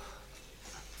roll?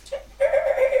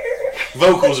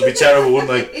 Vocals would be terrible, wouldn't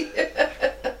they?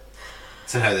 I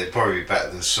don't know, they'd probably be better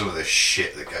than some of the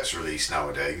shit that gets released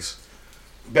nowadays.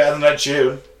 Better than Ed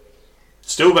Sheeran.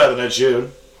 Still better than Ed Sheeran.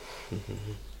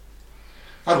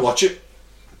 I'd watch it.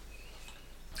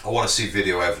 I want to see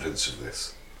video evidence of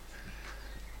this.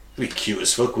 It'd be cute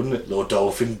as fuck, wouldn't it? Little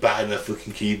dolphin batting a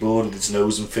fucking keyboard with its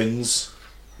nose and fins.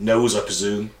 Nose, I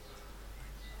presume.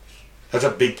 They'd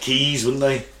have big keys, wouldn't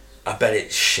they? I bet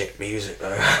it's shit music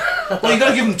though. Well, you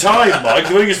gotta give them time, Mike.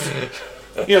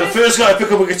 The first guy to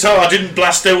pick up a guitar didn't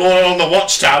blast it all along the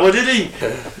watchtower, did he?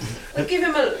 They'll give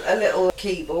him a little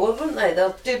keyboard, wouldn't they?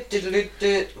 They'll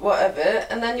do whatever,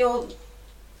 and then you'll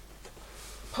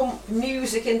pump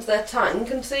music into their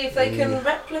tank and see if they can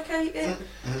replicate it.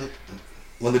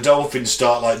 When the dolphins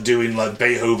start like doing like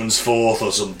Beethoven's Fourth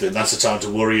or something, that's the time to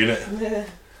worry, innit? Yeah.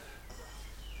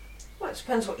 Well, it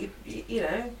depends what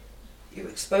you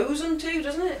expose them to,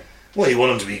 doesn't it? Well, you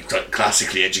want them to be like,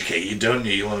 classically educated, don't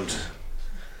you? You want them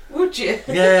Would you?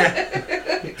 to... Yeah.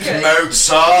 Okay.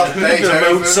 Mozart, Bit of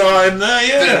Beethoven, Mozart in there,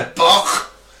 bit yeah. of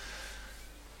Bach.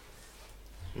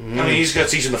 I mean, he's got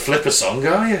to teach them the Flipper song,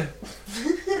 are you?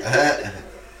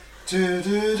 Do,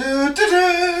 do, do, do,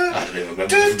 do. I don't even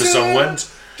remember how the song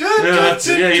went. No, that's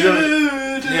it. Yeah, you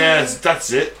don't. Yeah,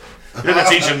 that's it. You don't have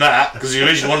to teach them that because the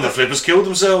original one of the Flippers killed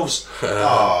themselves.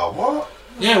 Oh, what?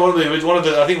 Yeah, one of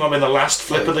the. I think I'm in the last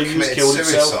Flipper they used Committed killed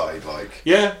itself. suicide, like.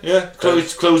 Yeah.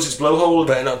 Closed its blowhole.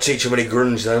 Better not teach them any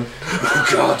grunge then. Oh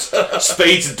God!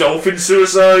 Spades of dolphin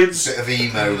suicides. Bit of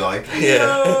emo, like. Yeah.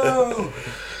 No.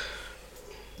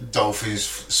 Dolphins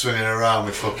swimming around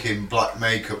with fucking black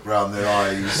makeup around their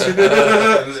eyes.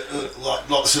 Like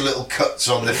lots of little cuts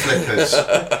on their flippers.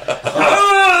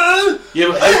 Yeah,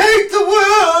 but I hate the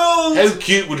world. how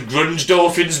cute would grunge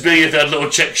dolphins be if they had little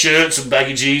check shirts and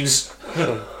baggy jeans?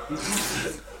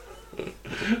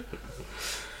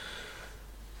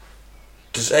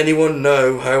 Does anyone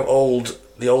know how old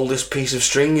the oldest piece of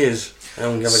string is?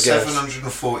 Anyone have a guess?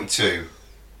 742.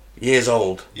 Years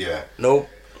old. Yeah. Nope.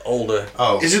 Older.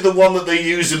 Oh. Is it the one that they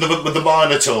used with the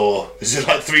Minotaur? Is it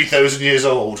like 3,000 years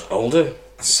old? Older.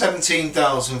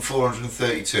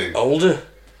 17,432. Older.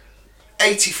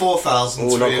 84,000.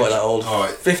 Oh, not quite that old. Alright.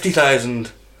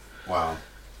 50,000. Wow.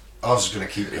 I was just going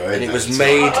to keep going. And it then was until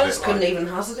made- I got a just bit couldn't like- even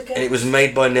hazard a guess. And it was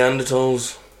made by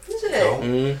Neanderthals. Is it? Cool.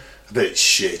 Mm. A bit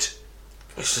shit.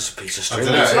 It's just a piece of I string.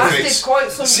 don't know. It's If lasted it's-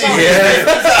 quite some See, time. yeah,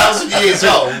 1,000 years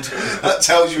old. That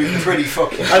tells you it's pretty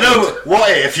fucking. I know, but what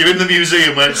if you're in the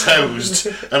museum where it's housed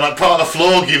and like part of the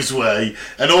floor gives way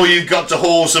and all you've got to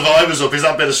haul survivors up is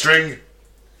that bit of string?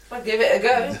 I'd give it a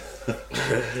go.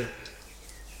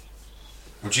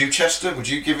 Would you, Chester? Would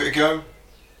you give it a go?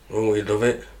 Oh, you love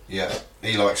it. Yeah.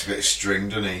 He likes a bit of string,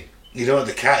 doesn't he? You don't want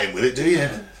the cat in with it, do you?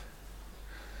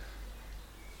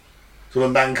 It's one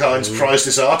of mankind's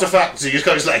priceless artefacts. You just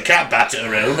can't just let a cat bat it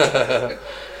around.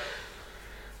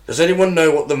 Does anyone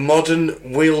know what the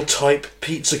modern wheel-type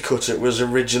pizza cutter was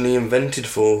originally invented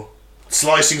for?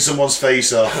 Slicing someone's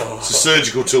face off. It's a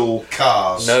surgical tool.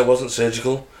 Cars. No, it wasn't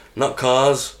surgical. Not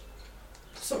cars.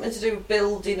 Something to do with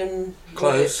building and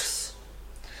Close. works.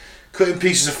 Cutting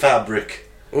pieces of fabric.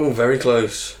 Oh, very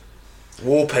close.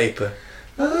 Wallpaper.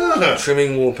 Ah,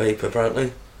 Trimming wallpaper,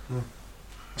 apparently.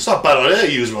 it's not bad idea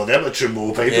using one of them to trim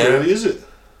wallpaper, Yeah. really, is it?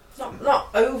 Not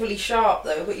overly sharp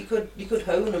though, but you could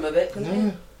hone them a bit, couldn't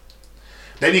you?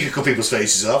 Then you could cut people's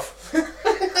faces off.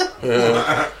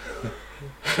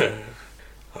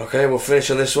 Okay, we'll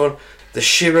finish on this one. The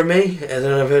Shirami. Has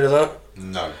anyone ever heard of that?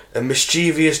 No. A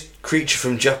mischievous creature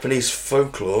from Japanese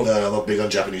folklore, No, I'm not big on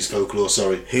Japanese folklore,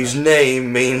 sorry. whose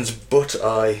name means butt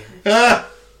eye. Ah!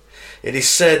 It is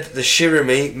said the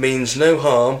Shirami means no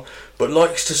harm, but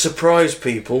likes to surprise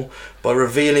people by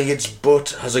revealing its butt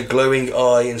has a glowing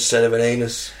eye instead of an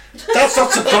anus. That's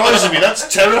not surprising me,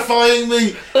 that's terrifying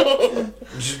me.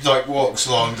 Just like walks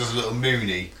along, does a little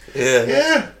moony. Yeah.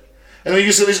 Yeah. And then you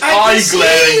just got this I eye can see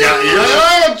glaring you. at you.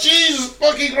 Oh, Jesus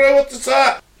fucking Christ, what's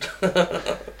that?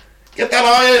 Get that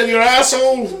eye out of your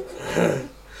asshole.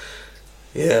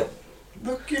 Yeah.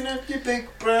 Looking at your big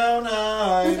brown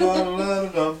eye. Da, da, da,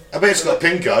 da. I bet it's got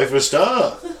pink eye for a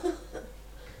start.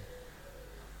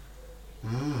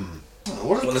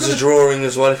 What Well, there's a drawing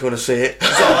as well if you want to see it.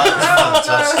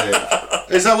 Fantastic.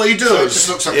 is that what he So it does? just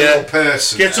looks like Yeah. a little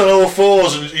person. Gets on all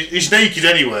fours and he's naked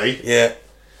anyway. Yeah.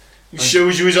 He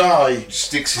shows you his eye.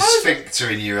 Sticks his sphincter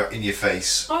in your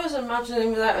face. I was imagining him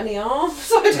without any arms.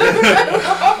 I don't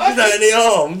know. Without any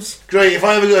arms. Great, if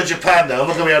I ever go to Japan now, I'm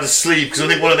not going to be able to sleep because I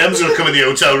think one of them's going to come in the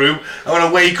hotel room. I'm going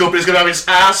to wake up and it's going to have its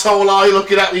asshole eye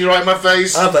looking at me right in my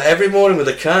face. Ah, but every morning with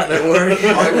a cat, don't worry.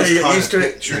 I was You're kind used of to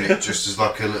it. picturing it just as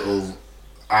like a little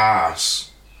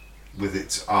ass with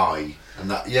its eye, and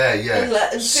that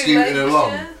And two scooting legs,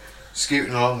 along, yeah.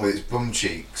 scooting along with its bum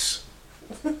cheeks,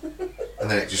 and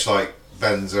then it just like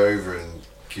bends over and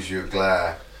gives you a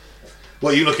glare,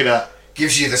 What are you looking at?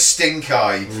 gives you the stink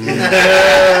eye.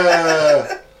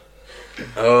 Yeah.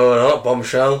 Oh, not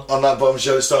bombshell. On that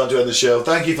bombshell, it's time to end the show.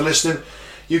 Thank you for listening.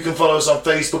 You can follow us on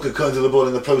Facebook at Cutting to the Bull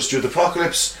in the Post-Truth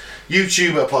Apocalypse,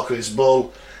 YouTube at Apocalypse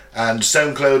Bull, and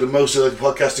SoundCloud and most other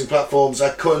podcasting platforms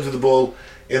at Cutting to the Bull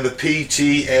in the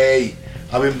PTA.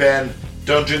 I've been Ben.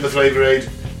 Don't drink the Flavour Aid,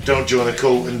 don't join a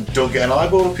cult, and don't get an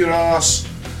eyeball up your arse.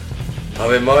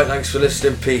 I've been Mike, thanks for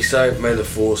listening. Peace out. May the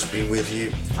force be with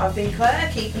you. I've been Claire,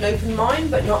 keep an open mind,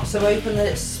 but not so open that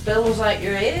it spills out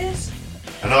your ears.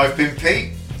 And I've been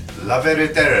Pete. La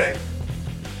Veritere.